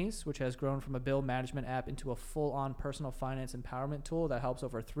Companies, which has grown from a bill management app into a full-on personal finance empowerment tool that helps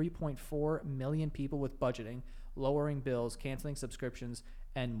over 3.4 million people with budgeting, lowering bills, canceling subscriptions,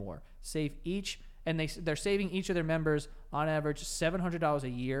 and more. They're saving each of their members on average $700 a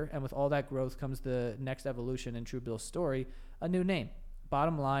year, and with all that growth comes the next evolution in Truebill's story, a new name.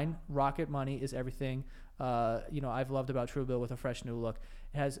 Bottom line, Rocket Money is everything I've loved about Truebill with a fresh new look.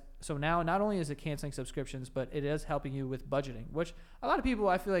 So now not only is it canceling subscriptions, but it is helping you with budgeting, which a lot of people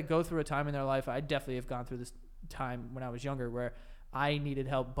I feel like go through a time in their life. I definitely have gone through this time when I was younger where I needed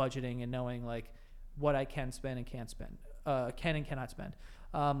help budgeting and knowing like what I can spend and can't spend, can and cannot spend.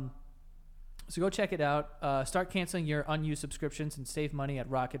 So go check it out. Start canceling your unused subscriptions and save money at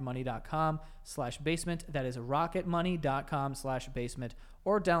rocketmoney.com/basement. That is rocketmoney.com/basement,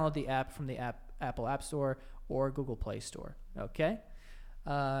 or download the app from the Apple App Store or Google Play Store. Okay?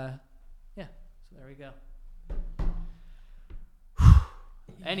 So there we go.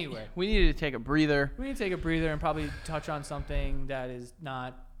 Anyway. We needed to take a breather. We need to take a breather and probably touch on something that is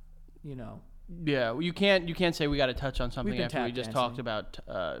not, Yeah, you can't say we got to touch on something after we just dancing. talked about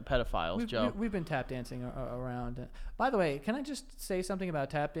pedophiles, Joe. We've been tap dancing around. By the way, can I just say something about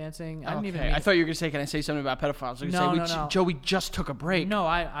tap dancing? I thought you were going to say, can I say something about pedophiles? No. Joe, we just took a break. No,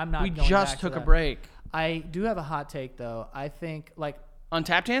 I'm not. We going just back took to a that. break. I do have a hot take though. I think like On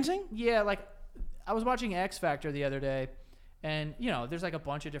tap dancing? yeah, like I was watching X Factor the other day, and there's like a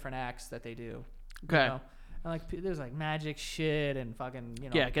bunch of different acts that they do. Okay. And like there's like magic shit and fucking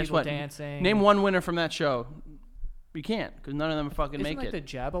Yeah, guess people what? dancing. Name one winner from that show. You can't, because none of them fucking Isn't make like it. the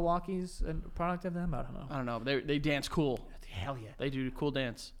Jabberwockies a product of them? I don't know. I don't know. They dance cool. Hell yeah. They do a cool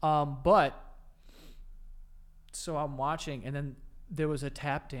dance. But so I'm watching, and then there was a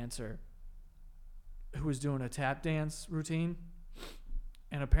tap dancer who was doing a tap dance routine,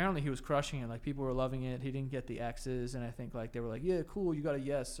 and apparently he was crushing it. Like people were loving it. He didn't get the X's, and I think like they were like, "Yeah, cool, you got a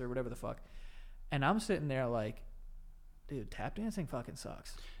yes" or whatever the fuck. And I'm sitting there like, dude, tap dancing fucking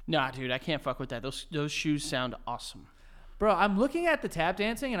sucks. Nah, dude, I can't fuck with that. Those shoes sound awesome. Bro, I'm looking at the tap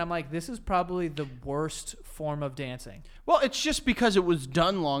dancing, and I'm like, this is probably the worst form of dancing. Well, it's just because it was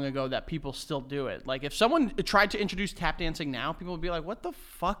done long ago that people still do it. Like, if someone tried to introduce tap dancing now, people would be like, what the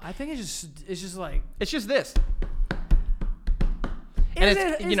fuck? I think it's just like... It's just this. And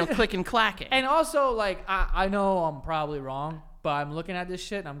it's, click and clacking. And also, like, I know I'm probably wrong, but I'm looking at this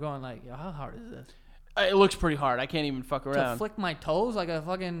shit, and I'm going like, yo, how hard is this? It looks pretty hard. I can't even fuck To around. flick my toes like a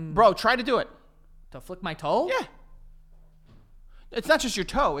fucking... Bro, try to do it. To flick my toe? Yeah. It's not just your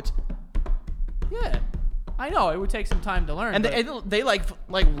toe. It's... Yeah. I know. It would take some time to learn. And but... they like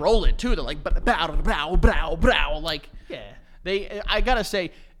roll it, too. They're like, bow, bow, bow, bow. Like, yeah. I gotta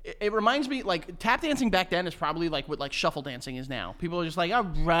say, it reminds me, like, tap dancing back then is probably like what, like, shuffle dancing is now. People are just like, all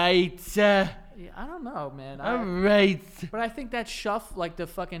right. Yeah, I don't know, man. All right. But I think that like the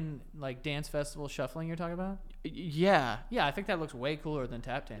fucking, like, dance festival shuffling you're talking about? Yeah. Yeah, I think that looks way cooler than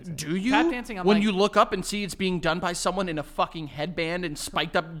tap dancing. Do you? Tap dancing, I'm when like... you look up and see it's being done by someone in a fucking headband and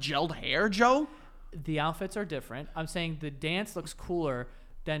spiked up gelled hair, Joe? The outfits are different. I'm saying the dance looks cooler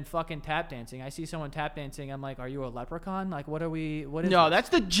than fucking tap dancing. I see someone tap dancing. I'm like, are you a leprechaun? Like, what is No, this? that's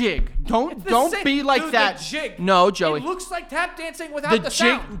the jig. Don't same- be like dude, that. The jig. No, Joey. It looks like tap dancing without the the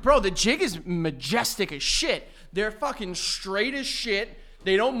jig, sound. bro. The jig is majestic as shit. They're fucking straight as shit.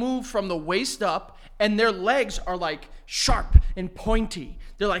 They don't move from the waist up, and their legs are like sharp and pointy.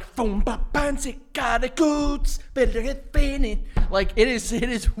 They're like boom, ba, fancy, got a goods, better get spinning. Like it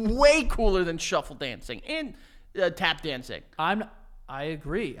is way cooler than shuffle dancing and tap dancing. I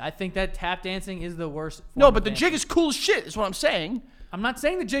agree. I think that tap dancing is the worst. Form No, of but the dancing. jig is cool as shit. Is what I'm saying. I'm not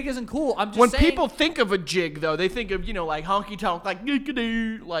saying the jig isn't cool. I'm just When saying, people think of a jig, though, they think of like honky tonk, like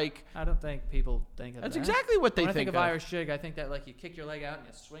like. I don't think people think of That's that. exactly what they when think I think of Irish jig, I think that like you kick your leg out and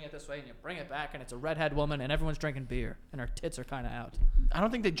you swing it this way and you bring it back and it's a redhead woman and everyone's drinking beer and her tits are kind of out. I don't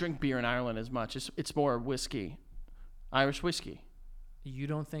think they drink beer in Ireland as much. It's more whiskey, Irish whiskey. You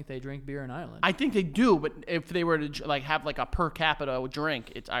don't think they drink beer in Ireland? I think they do, but if they were to like have like a per capita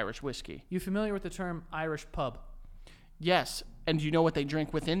drink, it's Irish whiskey. You familiar with the term Irish pub? Yes, and do you know what they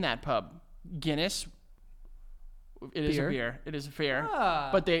drink within that pub? Guinness. It is a beer. It is a beer. Ah.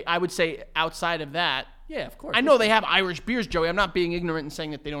 But I would say outside of that, Yeah, of course. I know they have Irish beers, Joey. I'm not being ignorant and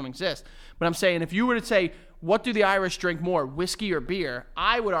saying that they don't exist. But I'm saying if you were to say, what do the Irish drink more, whiskey or beer?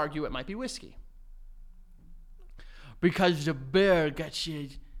 I would argue it might be whiskey. Because the beer gets you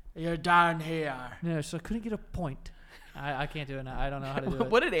down here. No, so I couldn't get a point. I can't do it now. I don't know how to do it.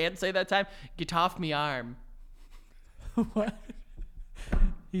 What did Ann say that time? Get off me arm. What?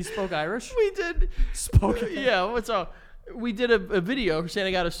 He spoke Irish? We did. Spoke. Yeah, what's up? We did a video for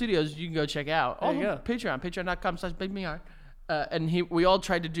Santa Gato Studios. You can go check out. There you go. Patreon. Patreon.com/BigMeArt. And we all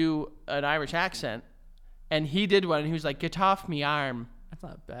tried to do an Irish accent. And he did one, and he was like, get off me arm. That's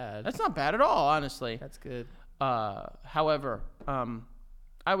not bad. That's not bad at all, honestly. That's good. However,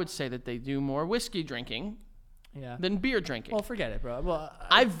 I would say that they do more whiskey drinking Yeah. than beer drinking. Well, forget it, bro. Well,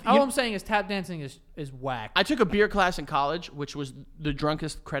 I've- all you- I'm saying is tap dancing is whack. I took a beer class in college, which was the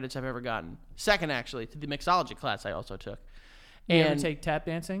drunkest credits I've ever gotten. Second, actually, to the mixology class I also took. You ever And take tap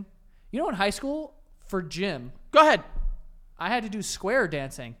dancing? You know, in high school, for gym, go ahead. I had to do square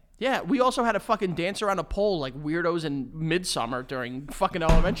dancing. Yeah, we also had a fucking dance around a pole like weirdos in Midsummer during fucking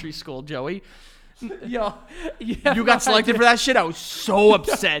elementary school, Joey. Yo, You got selected for that shit? I was so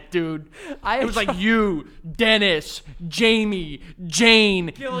upset, dude. It was like you, Dennis, Jamie,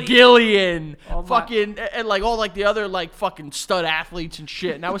 Jane, Gillian, Oh my- fucking, and like all like the other like fucking stud athletes and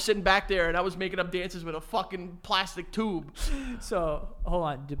shit. And I was sitting back there and I was making up dances with a fucking plastic tube. So hold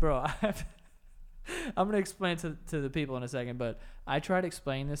on, bro. I'm gonna explain to the people in a second, but I tried to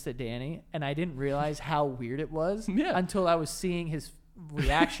explain this to Danny, and I didn't realize how weird it was until I was seeing his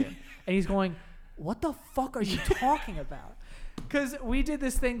reaction, and he's going, "What the fuck are you talking about?" Because we did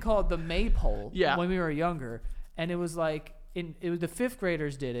this thing called the maypole when we were younger, and it was like it was the fifth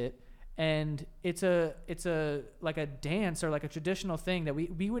graders did it, and it's a like a dance or like a traditional thing that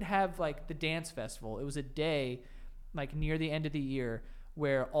we would have, like the dance festival. It was a day like near the end of the year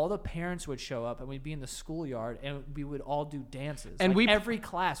where all the parents would show up and we'd be in the schoolyard and we would all do dances. And like every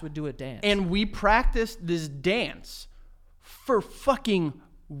class would do a dance. And we practiced this dance for fucking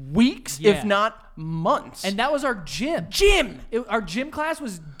weeks, Yeah. if not months. And that was our gym. Our gym class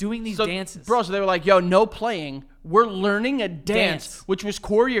was doing these dances. Bro, so they were like, yo, no playing. We're learning a dance, Dance. which was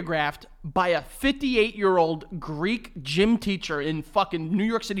choreographed by a 58-year-old Greek gym teacher in fucking New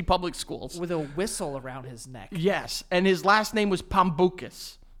York City public schools. With a whistle around his neck. Yes, and his last name was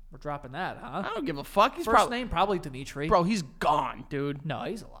Pamboukis. We're dropping that, huh? I don't give a fuck. He's First name probably Dimitri. Bro, he's gone, dude. No,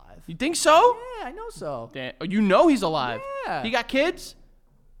 he's alive. You think so? Yeah, I know so. Damn. You know he's alive. Yeah. He got kids?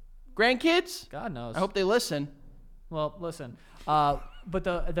 Grandkids? God knows. I hope they listen. Well, listen. But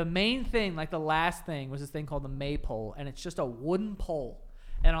the main thing, like the last thing, was this thing called the maypole, and it's just a wooden pole,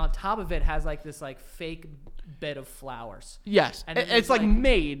 and on top of it has like this like fake bed of flowers. Yes. And then It's there's, like like-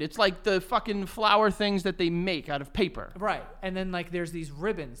 made. It's like the fucking flower things that they make out of paper. Right, and then like there's these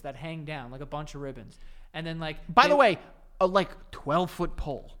ribbons that hang down, like a bunch of ribbons, and then like By the way, a like 12-foot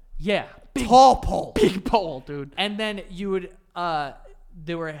pole. yeah, Tall pole. Big pole, dude. and then you would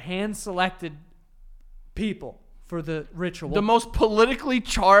there were hand selected people for the ritual. The most politically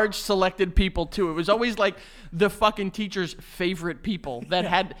charged selected people, too. It was always like the fucking teacher's favorite people that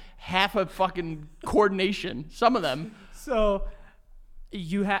had half a fucking coordination. Some of them. So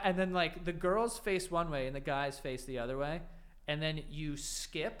you have, and then like the girls face one way and the guys face the other way, and then you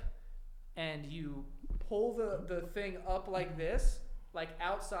skip, and you pull the thing up like this, like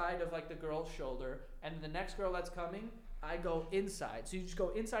outside of like the girl's shoulder, and the next girl that's coming, I go inside. So you just go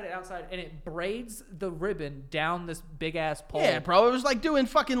inside and outside, and it braids the ribbon down this big ass pole. Yeah, bro. It was like doing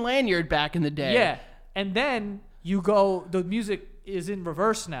fucking lanyard back in the day. Yeah, and then you go. The music is in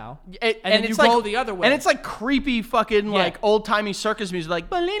reverse now, And then it's you like, go the other way. And it's like creepy fucking Yeah. like old timey circus music, like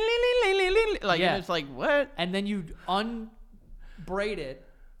like Yeah. and it's like what? and then you unbraid it,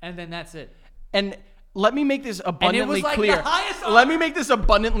 and then that's it. And let me make this abundantly like the clear. highest Let me make this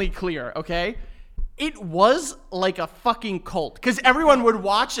abundantly clear, okay? It was like a fucking cult because everyone would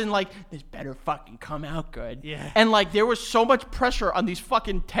watch and like this better fucking come out good. Yeah. And like there was so much pressure on these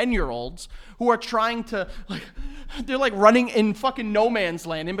fucking 10-year-olds who are trying to like they're like running in fucking no man's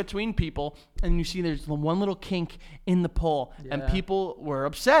land in between people, and you see there's one little kink in the pole, and Yeah. people were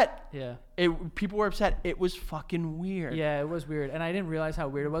upset. Yeah. People were upset. It was fucking weird. Yeah, it was weird, and I didn't realize how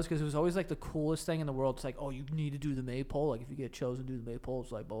weird it was because it was always like the coolest thing in the world. It's like, oh, you need to do the maypole. Like if you get chosen to do the maypole,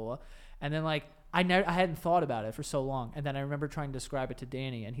 it's like blah blah. Blah. And then like I hadn't thought about it for so long, and then I remember trying to describe it to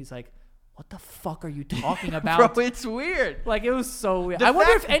Danny, and he's like, "What the fuck are you talking about?" Bro, it's weird. Like it was so weird. The I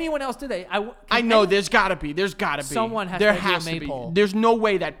wonder fact- if anyone else did that. I know there's gotta be. There's gotta be. Someone has there to do a has to be. maypole. There's no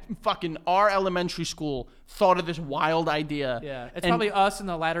way that fucking our elementary school thought of this wild idea. Yeah, it's And- probably us and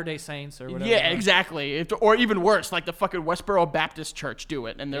the Latter-day Saints or whatever. Yeah, exactly. Or even worse, like the fucking Westboro Baptist Church do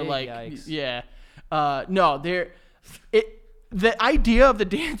it, and they're Hey, like, yikes. yeah, no, the idea of the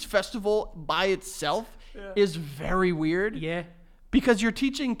dance festival by itself is very weird. Yeah. Because you're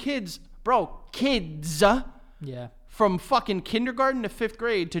teaching kids, kids. Yeah. From fucking kindergarten to 5th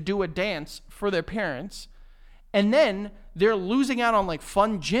grade to do a dance for their parents, and then they're losing out on like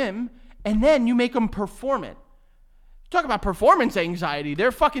fun gym, and then you make them perform it. Talk about performance anxiety.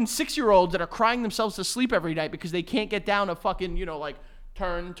 They're fucking 6-year-olds that are crying themselves to sleep every night because they can't get down a fucking, like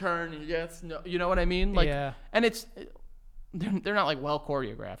turn, yes, no, you know what I mean? Like, Yeah. And they're not like well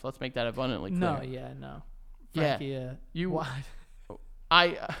choreographed. Let's make that abundantly clear. No. Yeah. No. Yeah. Frankie, You- What?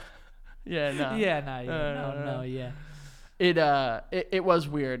 Yeah, no. Yeah. No. Yeah. No. Yeah. It was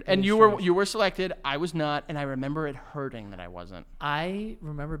weird. And is you strange. were selected. I was not, and I remember it hurting that I wasn't. I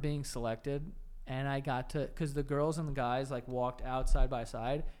remember being selected, and I got to because the girls and the guys like walked out side by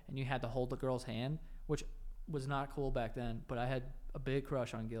side, and you had to hold the girl's hand, which was not cool back then. But I had a big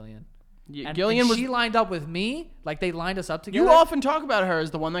crush on Gillian. And, Gillian and was. she lined up with me, like they lined us up together. You often talk about her as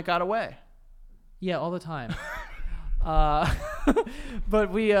the one that got away. Yeah, all the time.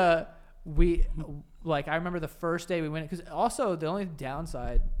 But we like I remember the first day we went because also the only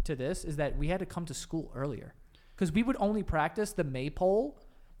downside to this is that we had to come to school earlier because we would only practice the maypole.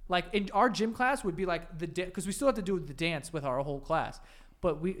 Like in our gym class would be like because we still had to do the dance with our whole class,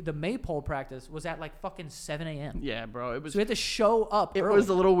 but the maypole practice was at like fucking 7 a.m. Yeah, bro. It was. So we had to show up. It early. was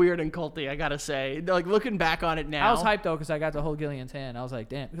a little weird and culty, I gotta say. Like looking back on it now. I was hyped though because I got to hold Gillian's hand. I was like,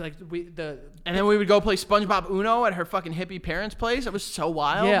 damn. Like And then we would go play SpongeBob Uno at her fucking hippie parents' place. It was so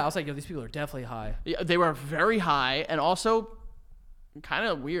wild. yeah. I was like, yo, these people are definitely high. Yeah, they were very high and also kind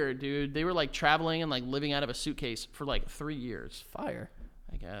of weird, dude. They were like traveling and like living out of a suitcase for like 3 years. Fire.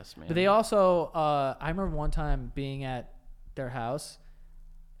 I guess, man. But they also, I remember one time being at their house,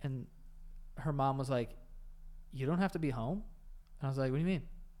 and her mom was like, "You don't have to be home." And I was like, "What do you mean?"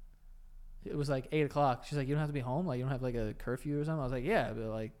 It was like 8 o'clock. She's like, "You don't have to be home? Like, you don't have like a curfew or something?" I was like, "Yeah, but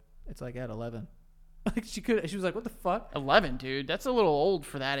like, it's like at 11." Like she was like, "What the fuck?" 11, dude. That's a little old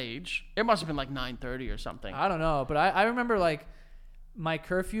for that age. It must have been like 9:30 or something. I don't know, but I remember like my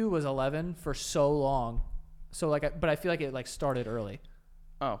curfew was 11 for so long. So like, but I feel like it like started early.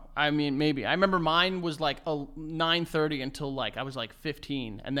 Oh, I mean, maybe. I remember mine was like 9:30 until like I was like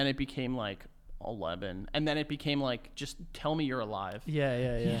 15, and then it became like 11, and then it became like just tell me you're alive.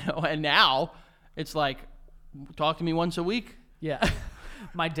 Yeah. You know? And now it's like talk to me once a week. Yeah.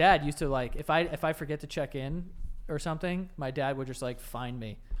 My dad used to like if I forget to check in or something, my dad would just like find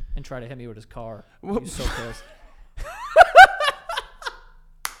me and try to hit me with his car. He was so pissed.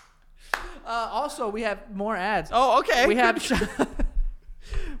 Also, we have more ads. Oh, okay. We have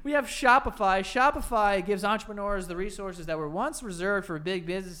we have Shopify. Shopify gives entrepreneurs the resources that were once reserved for big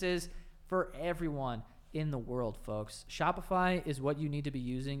businesses for everyone in the world, folks. Shopify is what you need to be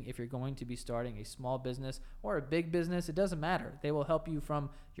using if you're going to be starting a small business or a big business. It doesn't matter. They will help you from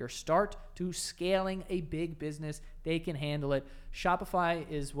your start to scaling a big business. They can handle it. Shopify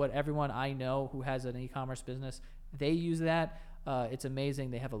is what everyone I know who has an e-commerce business, they use that. It's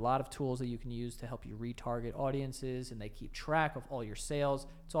amazing. They have a lot of tools that you can use to help you retarget audiences, and they keep track of all your sales.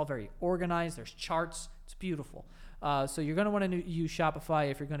 It's all very organized. There's charts. It's beautiful. So you're going to want to use Shopify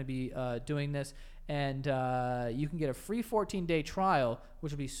if you're going to be doing this. And you can get a free 14-day trial,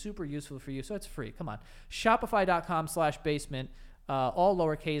 which will be super useful for you. So it's free. Come on. Shopify.com/basement, all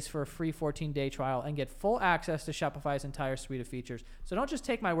lowercase, for a free 14-day trial and get full access to Shopify's entire suite of features. So don't just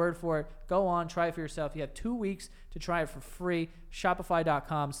take my word for it. Go on, try it for yourself. You have 2 weeks to try it for free.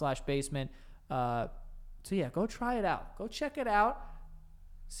 Shopify.com/basement. So yeah, go try it out. Go check it out.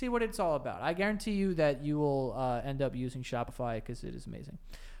 See what it's all about. I guarantee you that you will end up using Shopify because it is amazing.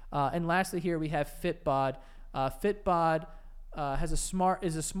 And lastly, here we have Fitbod. Fitbod is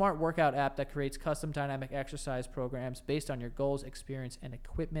a smart workout app that creates custom dynamic exercise programs based on your goals, experience, and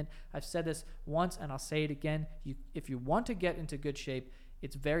equipment. I've said this once, and I'll say it again. If you want to get into good shape,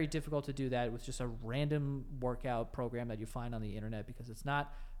 it's very difficult to do that with just a random workout program that you find on the internet because it's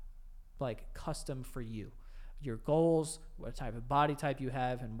not like custom for you. Your goals, what type of body type you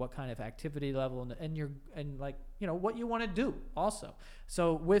have, and what kind of activity level, and like, you know, what you want to do also.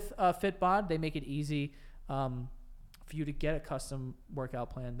 So with Fitbod, they make it easy for you to get a custom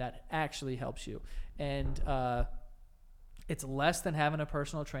workout plan that actually helps you. And it's less than having a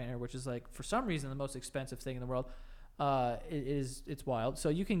personal trainer, which is like, for some reason, the most expensive thing in the world. It's wild. So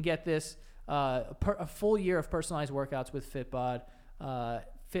you can get this a full year of personalized workouts with Fitbod,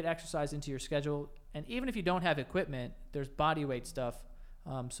 fit exercise into your schedule. And even if you don't have equipment, there's body weight stuff.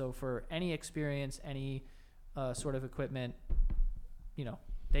 So for any experience, any sort of equipment, you know,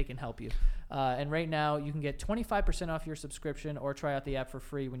 they can help you. And right now, you can get 25% off your subscription or try out the app for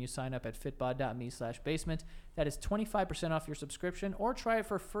free when you sign up at fitbod.me/basement. That is 25% off your subscription or try it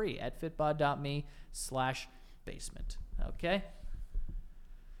for free at fitbod.me/basement. Okay?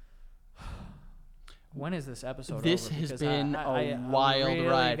 When is this episode This over? has Because been a wild really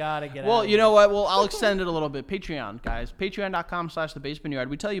ride. Gotta get Well, out of you here. know what? Well, I'll extend it a little bit. Patreon, guys. Patreon.com/thebasementyard.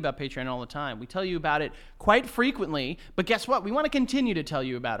 We tell you about Patreon all the time. We tell you about it quite frequently. But guess what? We want to continue to tell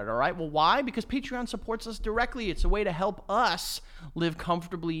you about it, all right? Well, why? Because Patreon supports us directly. It's a way to help us live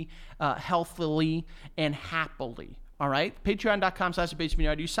comfortably, healthily, and happily. All right,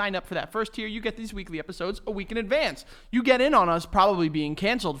 patreon.com/thebasementyard. You sign up for that first tier, you get these weekly episodes a week in advance. You get in on us probably being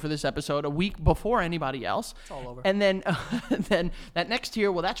canceled for this episode a week before anybody else. It's all over. And then, then that next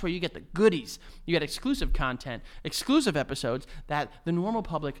tier, well, that's where you get the goodies. You get exclusive content, exclusive episodes that the normal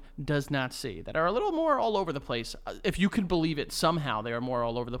public does not see, that are a little more all over the place. If you could believe it, somehow they are more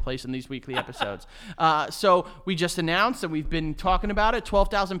all over the place in these weekly episodes. So we just announced, and we've been talking about it,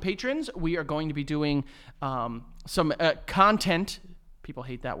 12,000 patrons. We are going to be doing some content, people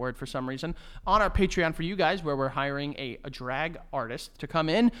hate that word for some reason, on our Patreon for you guys, where we're hiring a drag artist to come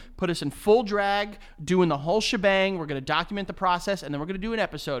in, put us in full drag, doing the whole shebang. We're going to document the process, and then we're going to do an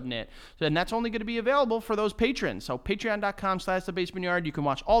episode in it. And that's only going to be available for those patrons. So patreon.com/thebasementyard. You can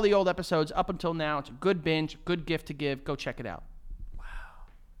watch all the old episodes up until now. It's a good binge, good gift to give. Go check it out. Wow.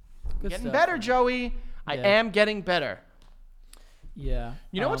 Good Getting stuff, better, man. Joey. I Yeah. am getting better. Yeah.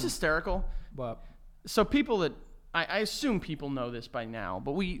 You know what's hysterical? What? So people that I assume people know this by now,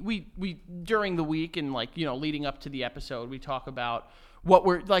 but we during the week and, like, you know, leading up to the episode, we talk about what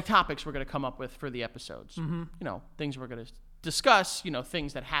we're like, topics we're going to come up with for the episodes. Mm-hmm. You know, things we're going to discuss, you know,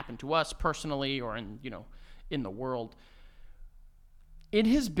 things that happen to us personally or in, you know, in the world. It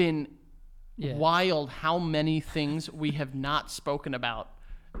has been Yeah. wild how many things we have not spoken about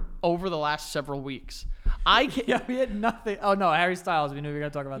over the last several weeks. Yeah, we had nothing. Oh no, Harry Styles. We knew we were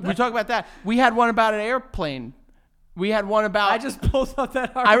gonna talk about that. We talk about that. We had one about an airplane. We had one about. I just pulled up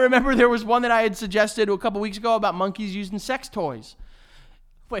that. I remember there was one that I had suggested a couple weeks ago about monkeys using sex toys.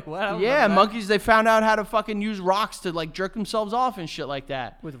 Wait, what? I don't Yeah, remember that. monkeys. They found out how to fucking use rocks to like jerk themselves off and shit like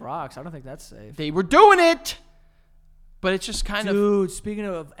that. With rocks. I don't think that's safe. They were doing it, but it's just kind of Dude, speaking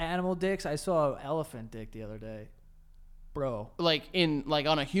of animal dicks, I saw an elephant dick the other day. Bro, like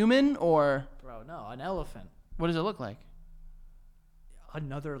on a human, or no, an elephant. what does it look like?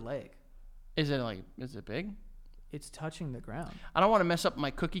 Another leg. Is it big? It's touching the ground. I don't want to mess up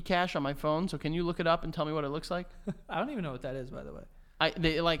my cookie cache on my phone, so can you look it up and tell me what it looks like? I don't even know what that is, by the way.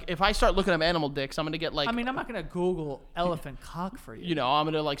 If I start looking up animal dicks, I'm gonna get like. I mean, I'm not gonna Google elephant cock for you. You know, I'm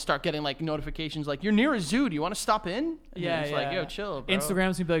gonna like start getting like notifications like you're near a zoo. Do you want to stop in? And Yeah, it's yeah. like, yo, chill, bro.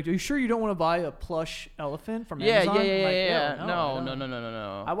 Instagram's gonna be like, "Are you sure you don't want to buy a plush elephant from Yeah, Amazon?" yeah, I'm yeah, like, yeah. "Yo,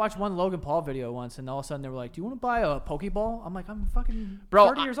 No. I watched one Logan Paul video once, and all of a sudden they were like, "Do you want to buy a Pokeball?" I'm like, "I'm fucking Bro,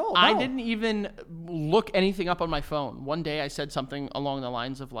 30 years old." I No. didn't even look anything up on my phone. One day I said something along the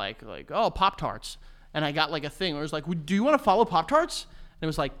lines of like oh, Pop-Tarts. And I got like a thing where it was like, do you want to follow Pop-Tarts? And it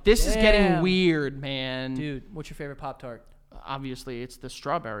was like, this is getting Damn. weird, man. Dude, what's your favorite Pop Tart? Obviously, it's the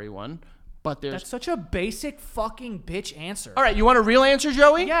strawberry one. But there's... That's such a basic fucking bitch answer. All right, you want a real answer,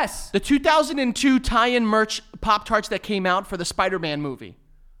 Joey? Yes. The 2002 tie-in merch Pop-Tarts that came out for the Spider-Man movie.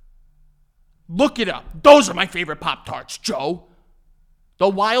 Look it up. Those are my favorite Pop-Tarts, Joe. The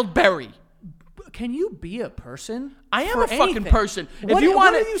Wild Berry. Can you be a person? I am for a fucking anything? person. What, If you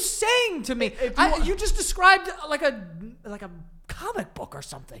what want are you saying to me? You just described like a comic book or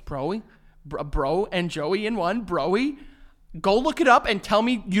something. Bro and Joey in one, broy. Go look it up and tell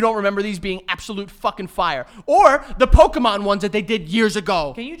me you don't remember these being absolute fucking fire. Or the Pokemon ones that they did years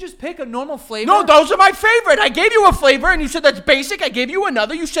ago. Can you just pick a normal flavor? No, those are my favorite. I gave you a flavor and you said that's basic. I gave you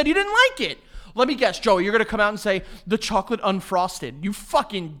another. You said you didn't like it. Let me guess, Joey, you're going to come out and say the chocolate unfrosted. You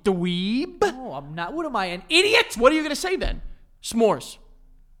fucking dweeb. No, I'm not. What am I, an idiot? What are you going to say then? S'mores.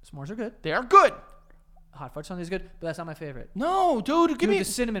 S'mores are good. They are good. Hot fudge sundae is good, but that's not my favorite. No, dude, Dude, the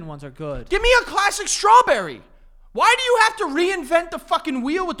cinnamon ones are good. give me a classic strawberry. Why do you have to reinvent the fucking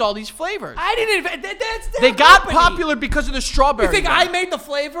wheel with all these flavors? I didn't invent that's their They got company. popular because of the strawberry. You think one. I made the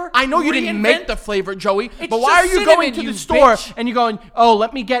flavor? I know you didn't make Reinvent? the flavor, Joey. It's But why are just you going cinnamon, to you the store bitch. and you're going,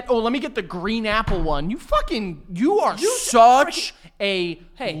 let me get the green apple one? You are such a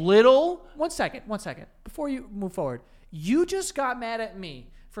Hey. little. One second. Before you move forward, you just got mad at me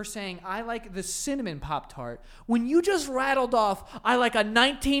for saying I like the cinnamon Pop-Tart when you just rattled off I like a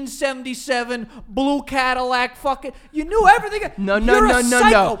 1977 blue Cadillac fucking... You knew everything. No, You're a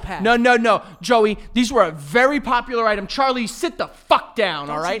psychopath. No, Joey. These were a very popular item. Charlie, sit the fuck down,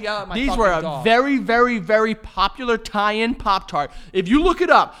 Don't all you right? yell at my These fucking were a dog. very, very, very popular tie-in Pop-Tart. If you look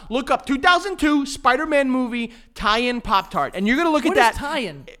up 2002 Spider-Man movie tie-in Pop-Tart, and you're gonna look What at is that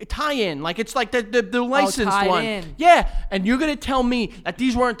tie-in? Tie-in, like it's like the licensed tied one. in. Yeah, and you're gonna tell me that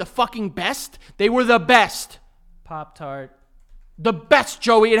these weren't the fucking best? They were the best. Pop-Tart. The best,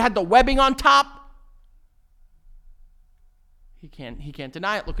 Joey. It had the webbing on top. He can't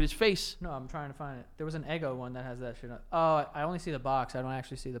deny it. Look at his face. No, I'm trying to find it. There was an Eggo one that has that shit on. Oh, I only see the box. I don't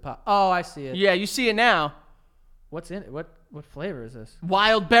actually see the pop. Oh, I see it. Yeah, you see it now. What's in it? What flavor is this?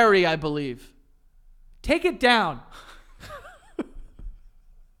 Wild berry, I believe. Take it down.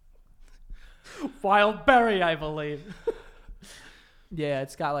 Wild berry, I believe. Yeah,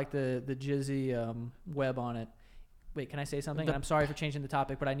 it's got like the jizzy web on it. Wait, can I say something? And I'm sorry for changing the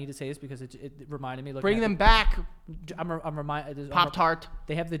topic, but I need to say this because it reminded me. Bring them back, I'm reminded. Pop-Tart.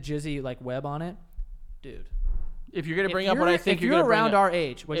 They have the jizzy like web on it, dude. If you're gonna bring up what I think if you're you're gonna bring around up, our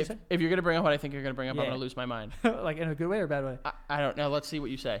age, what do you say? if you're gonna bring up what I think you're gonna bring up, I'm Yeah. gonna lose my mind. Like in a good way or a bad way? I don't know. Let's see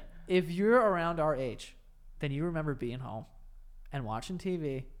what you say. If you're around our age, then you remember being home and watching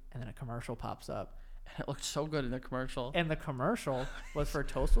TV, and then a commercial pops up. It looked so good in the commercial. And the commercial was for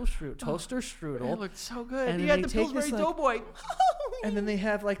toaster strudel. It looked so good. And You then had the they take Pillsbury this, like- Doughboy. And then they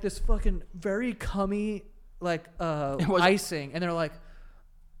have like this fucking very cummy like was- icing, and they're like,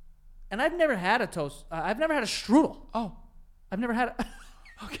 and I've never had a toast. I've never had a strudel. Oh, I've never had.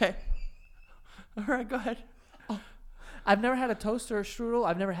 okay. All right, go ahead. I've never had a toaster strudel.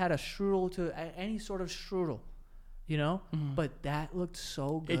 I've never had a strudel to any sort of strudel, you know. But that looked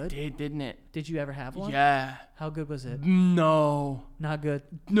so good. It did, didn't it? Did you ever have one? Yeah. How good was it? No. Not good.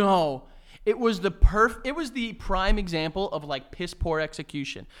 No. It was the prime example of like piss poor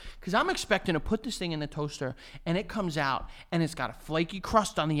execution. Because I'm expecting to put this thing in the toaster and it comes out and it's got a flaky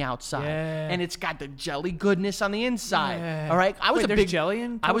crust on the outside and it's got the jelly goodness on the inside. Yeah. All right, I was Wait, a there's big jelly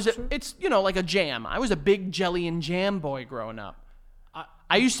in I was toaster? it's like a jam. I was a big jelly and jam boy growing up.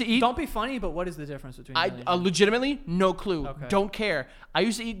 I used to eat. Don't be funny, but what is the difference between? I jelly and jam? legitimately no clue. Okay. Don't care. I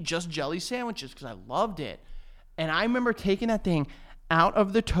used to eat just jelly sandwiches because I loved it, and I remember taking that thing out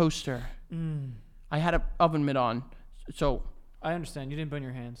of the toaster. I had an oven mitt on, so I understand. You didn't burn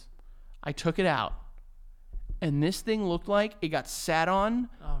your hands. I took it out, and this thing looked like it got sat on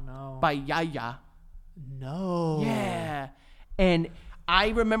Oh no. by Yaya. No. Yeah, and I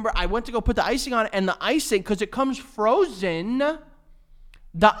remember I went to go put the icing on it, and the icing, because it comes frozen,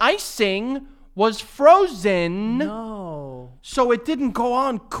 the icing was frozen, No. so it didn't go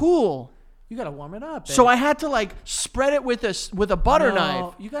on cool. You gotta warm it up. So babe. I had to like spread it with a butter No,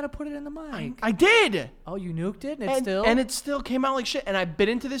 knife. You gotta put it in the mic. I did. Oh, you nuked it, and And it still came out like shit. And I bit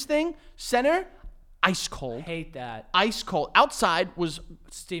into this thing, center, ice cold. hate that. Ice cold. Outside was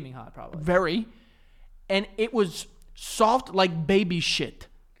Steaming hot, probably. very, and it was soft like baby shit.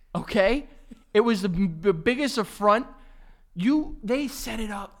 Okay? It was the biggest affront. They set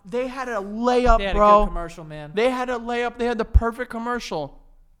it up. They had a layup, They had bro. a good commercial, man. They had a layup. They had the perfect commercial.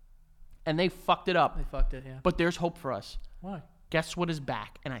 And they fucked it up. They fucked it, yeah. But there's hope for us. Why? Guess what is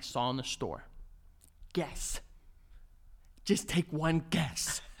back? And I saw in the store. Guess. Just take one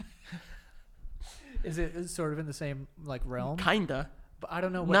guess. Is it sort of in the same like realm? Kinda. But I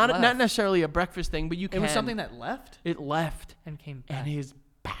don't know what Not left. necessarily a breakfast thing, but you It can. was something that left It left and came back. and is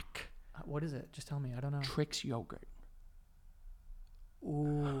back. What is it? Just tell me. I don't know. Trix yogurt.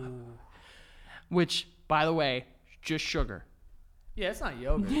 Ooh. Which, by the way, just sugar. Yeah, it's not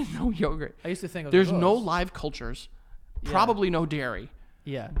yogurt. There's no yogurt. I used to think it was There's no gross. live cultures. Yeah. Probably no dairy.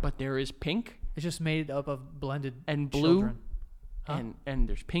 Yeah. But there is pink It's just made up of blended and blue. children. Huh? And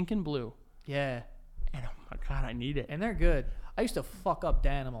there's pink and blue. Yeah. And oh my God, I need it. And they're good. I used to fuck up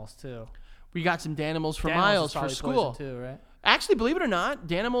Danimals too. We got some Danimals for Danimals Miles is for probably school. poison too, right? Actually, believe it or not,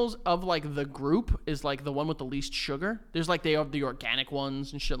 Danimals of like the group is like the one with the least sugar. There's like they have the organic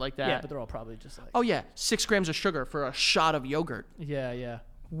ones and shit like that. Yeah, but they're all probably just like. Oh yeah, 6 grams of sugar for a shot of yogurt. Yeah, yeah.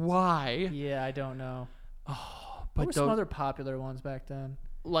 Why? Yeah, I don't know. But What were some those- other popular ones back then?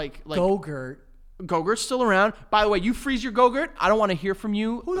 like Go-Gurt. Go-Gurt's still around. By the way, you freeze your Go-Gurt, I don't want to hear from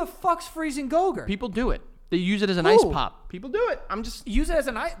you. Who the fuck's freezing Go-Gurt? People do it. They use it as an ice Who? pop. People do it. I'm just. Use it as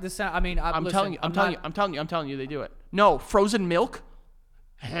an ice. I mean, I'm listen, telling you. I'm telling you. They do it. No, frozen milk.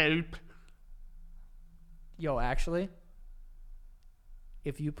 Help. Yo, actually,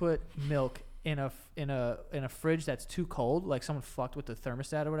 if you put milk in a fridge that's too cold, like someone fucked with the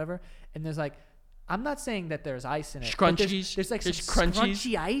thermostat or whatever, and there's like, I'm not saying that there's ice in it. but Scrunchies. There's like There's some crunchies.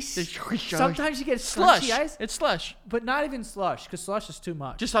 scrunchy ice. There's scrunchy Sometimes you get Slush. scrunchy ice, It's slush. but not even slush, because slush is too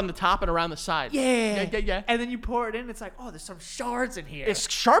much. Just on the top and around the side. Yeah. And then you pour it in. It's like, oh, there's some shards in here.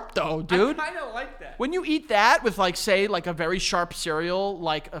 It's sharp though, dude. I kind of like that. When you eat that with like, say, like a very sharp cereal,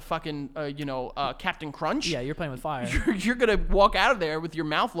 like a fucking, Captain Crunch. Yeah, you're playing with fire. You're gonna walk out of there with your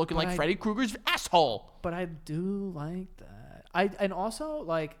mouth looking But like I- Freddy Krueger's asshole. But I do like that. And also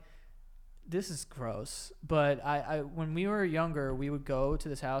like, this is gross. But I when we were younger, we would go to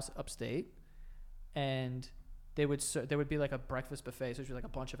this house upstate, and there would be like a breakfast buffet, so it was like a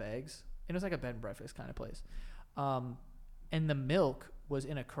bunch of eggs. It was like a bed and breakfast kind of place, and the milk was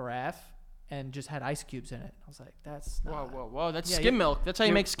in a carafe and just had ice cubes in it. I was like, that's not, Whoa. That's Yeah, skim you- milk. That's how you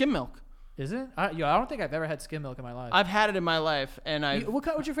you're- make skim milk. Is it? I don't think I've ever had skim milk in my life. I've had it in my life, and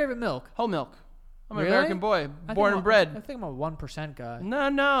What's your favorite milk? whole milk. I'm an Really? American boy, I think born I'm and bred. I think I'm a 1% guy.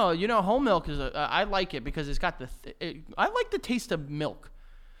 No. You know, whole milk is I like it because it's got I like the taste of milk.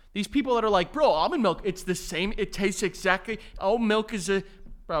 These people that are like, bro, almond milk, it's the same. It tastes exactly. Oh, milk is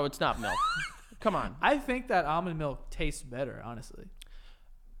bro. It's not milk. Come on. I think that almond milk tastes better, honestly,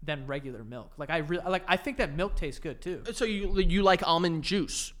 than regular milk. Like I think that milk tastes good too, So you like almond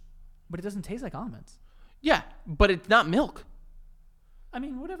juice? but it doesn't taste like almonds. Yeah, but it's not milk. I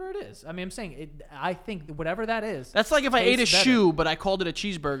mean, whatever it is. I mean, I'm saying it. I think whatever that is. That's like if I ate a tastes better. shoe, but I called it a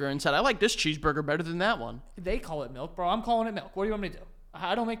cheeseburger and said I like this cheeseburger better than that one. They call it milk, bro. I'm calling it milk. What do you want me to do?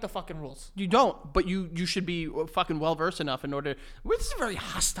 I don't make the fucking rules. You don't, but you should be fucking well versed enough in order. This is a very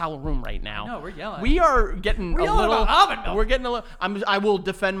hostile room right now. No, we're yelling. We are getting We're a yelling little. about almond milk. We're getting a little. I will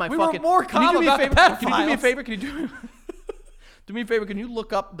defend my We were fucking. more Can you calm do me a about the favor? Can you do me a pedophiles. favor? Can you do? Do me a favor. Can you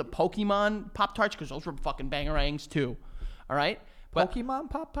look up the Pokemon Pop Tarts because those were fucking bangerangs too. All right. But Pokemon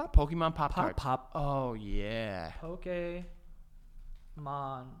Pop Pop. Pokemon Pop Tarts. Pop. Oh yeah. Pokemon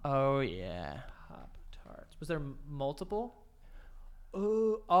Oh yeah. Pop Tarts. Was there multiple?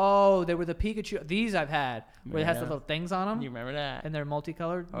 Oh, Oh, they were the Pikachu. These I've had where it has the Yeah. little things on them You remember that? and they're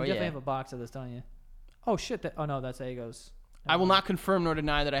multicolored. Oh, You definitely yeah. have a box of this, don't you? Oh shit! Oh no, that's Egos. I will not confirm nor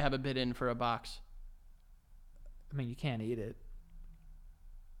deny that I have a bid in for a box. I mean, you can't eat it.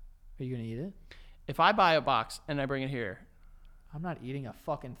 Are you gonna eat it? If I buy a box and I bring it here, I'm not eating a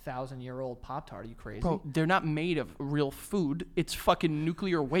fucking 1,000-year-old Pop-Tart. Are you crazy? bro, they're not made of real food. It's fucking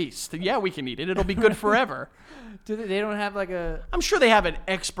nuclear waste. Yeah, we can eat it. It'll be good forever. They don't have like a. I'm sure they have an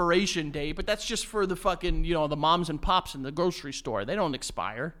expiration date, but that's just for the fucking, the moms and pops in the grocery store. They don't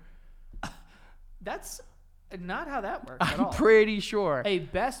expire. That's not how that works at I'm all. pretty sure.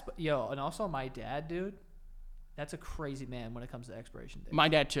 And also my dad, dude. That's a crazy man when it comes to expiration date. My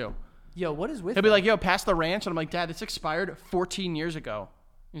dad, too. Yo, what is with He'll be that? like, yo, pass the ranch. And I'm like, Dad, it's expired 14 years ago.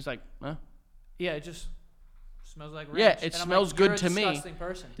 He's like, huh? Yeah, it just smells like ranch. Yeah, it And I'm smells like, good "You're a to me." disgusting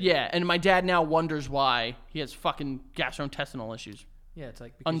person, dude. Yeah, and my dad now wonders why he has fucking gastrointestinal issues. Yeah, it's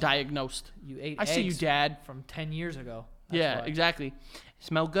like because Undiagnosed. you ate I see you, eggs Dad. from 10 years ago. That's Yeah, why. exactly.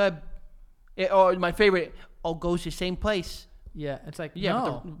 Smell good. My favorite, goes the same place. Yeah, it's like, Yeah,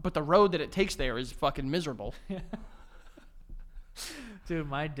 no. but the road that it takes there is fucking miserable. Dude,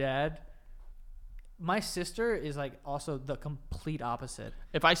 my sister is like also the complete opposite.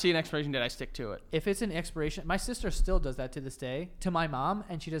 If I see an expiration date, I stick to it. If it's an expiration, my sister still does that to this day to my mom,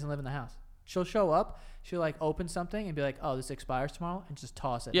 and she doesn't live in the house. She'll show up, she'll like open something and be like, "Oh, this expires tomorrow," and just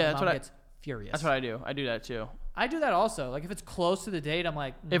toss it. Yeah, My that's mom what gets furious. That's what I do. I do that too. I do that also. Like if it's close to the date, I'm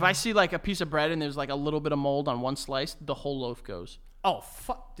like, If I see like a piece of bread and there's like a little bit of mold on one slice, the whole loaf goes. "Oh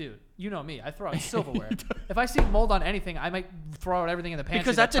fuck, dude, you know me. I throw out silverware. If I see mold on anything, I might throw out everything in the pantry."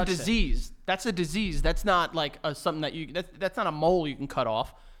 Because that that's a touched it. disease. That's a disease. That's not like something that that's not a mole you can cut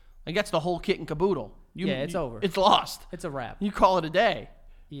off. Like that's the whole kit and caboodle. It's over. It's lost. It's a wrap. You call it a day.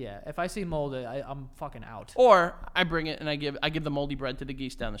 Yeah, if I see mold, I'm fucking out. Or I bring it and I give the moldy bread to the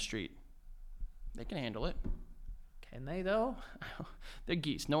geese down the street. They can handle it. Can they though? They're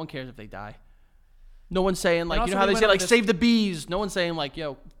geese. No one cares if they die. No one's saying like, also how we they went say over like this- save the bees. No one's saying like,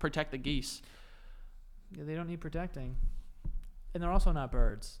 protect the geese. Yeah, they don't need protecting, and they're also not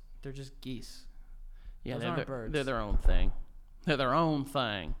birds. They're just geese. Yeah, Those aren't birds. They're their own thing. They're their own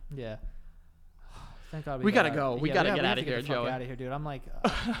thing. Yeah. Thank God We got gotta out. go. We gotta get have outta to here, the fuck Joey. Out of here, dude. I'm like,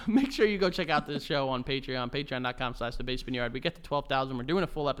 Make sure you go check out this show on Patreon, patreon.com/thebasement yard. We get to 12,000. We're doing a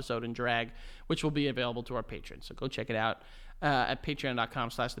full episode in drag, which will be available to our patrons. So go check it out at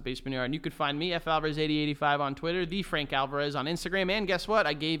patreon.com/thebasement yard. And you can find me, FAlvarez8085 on Twitter, the Frank Alvarez on Instagram. And guess what?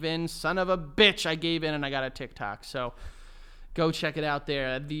 I gave in, son of a bitch. I gave in and I got a TikTok. So go check it out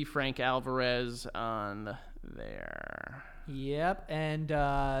there, the Frank Alvarez on there. yep. And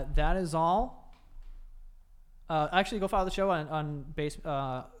that is all. Actually, go follow the show on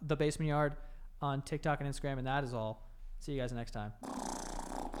the Basement Yard on TikTok and Instagram, and that is all. See you guys next time.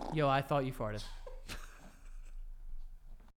 Yo, I thought you farted.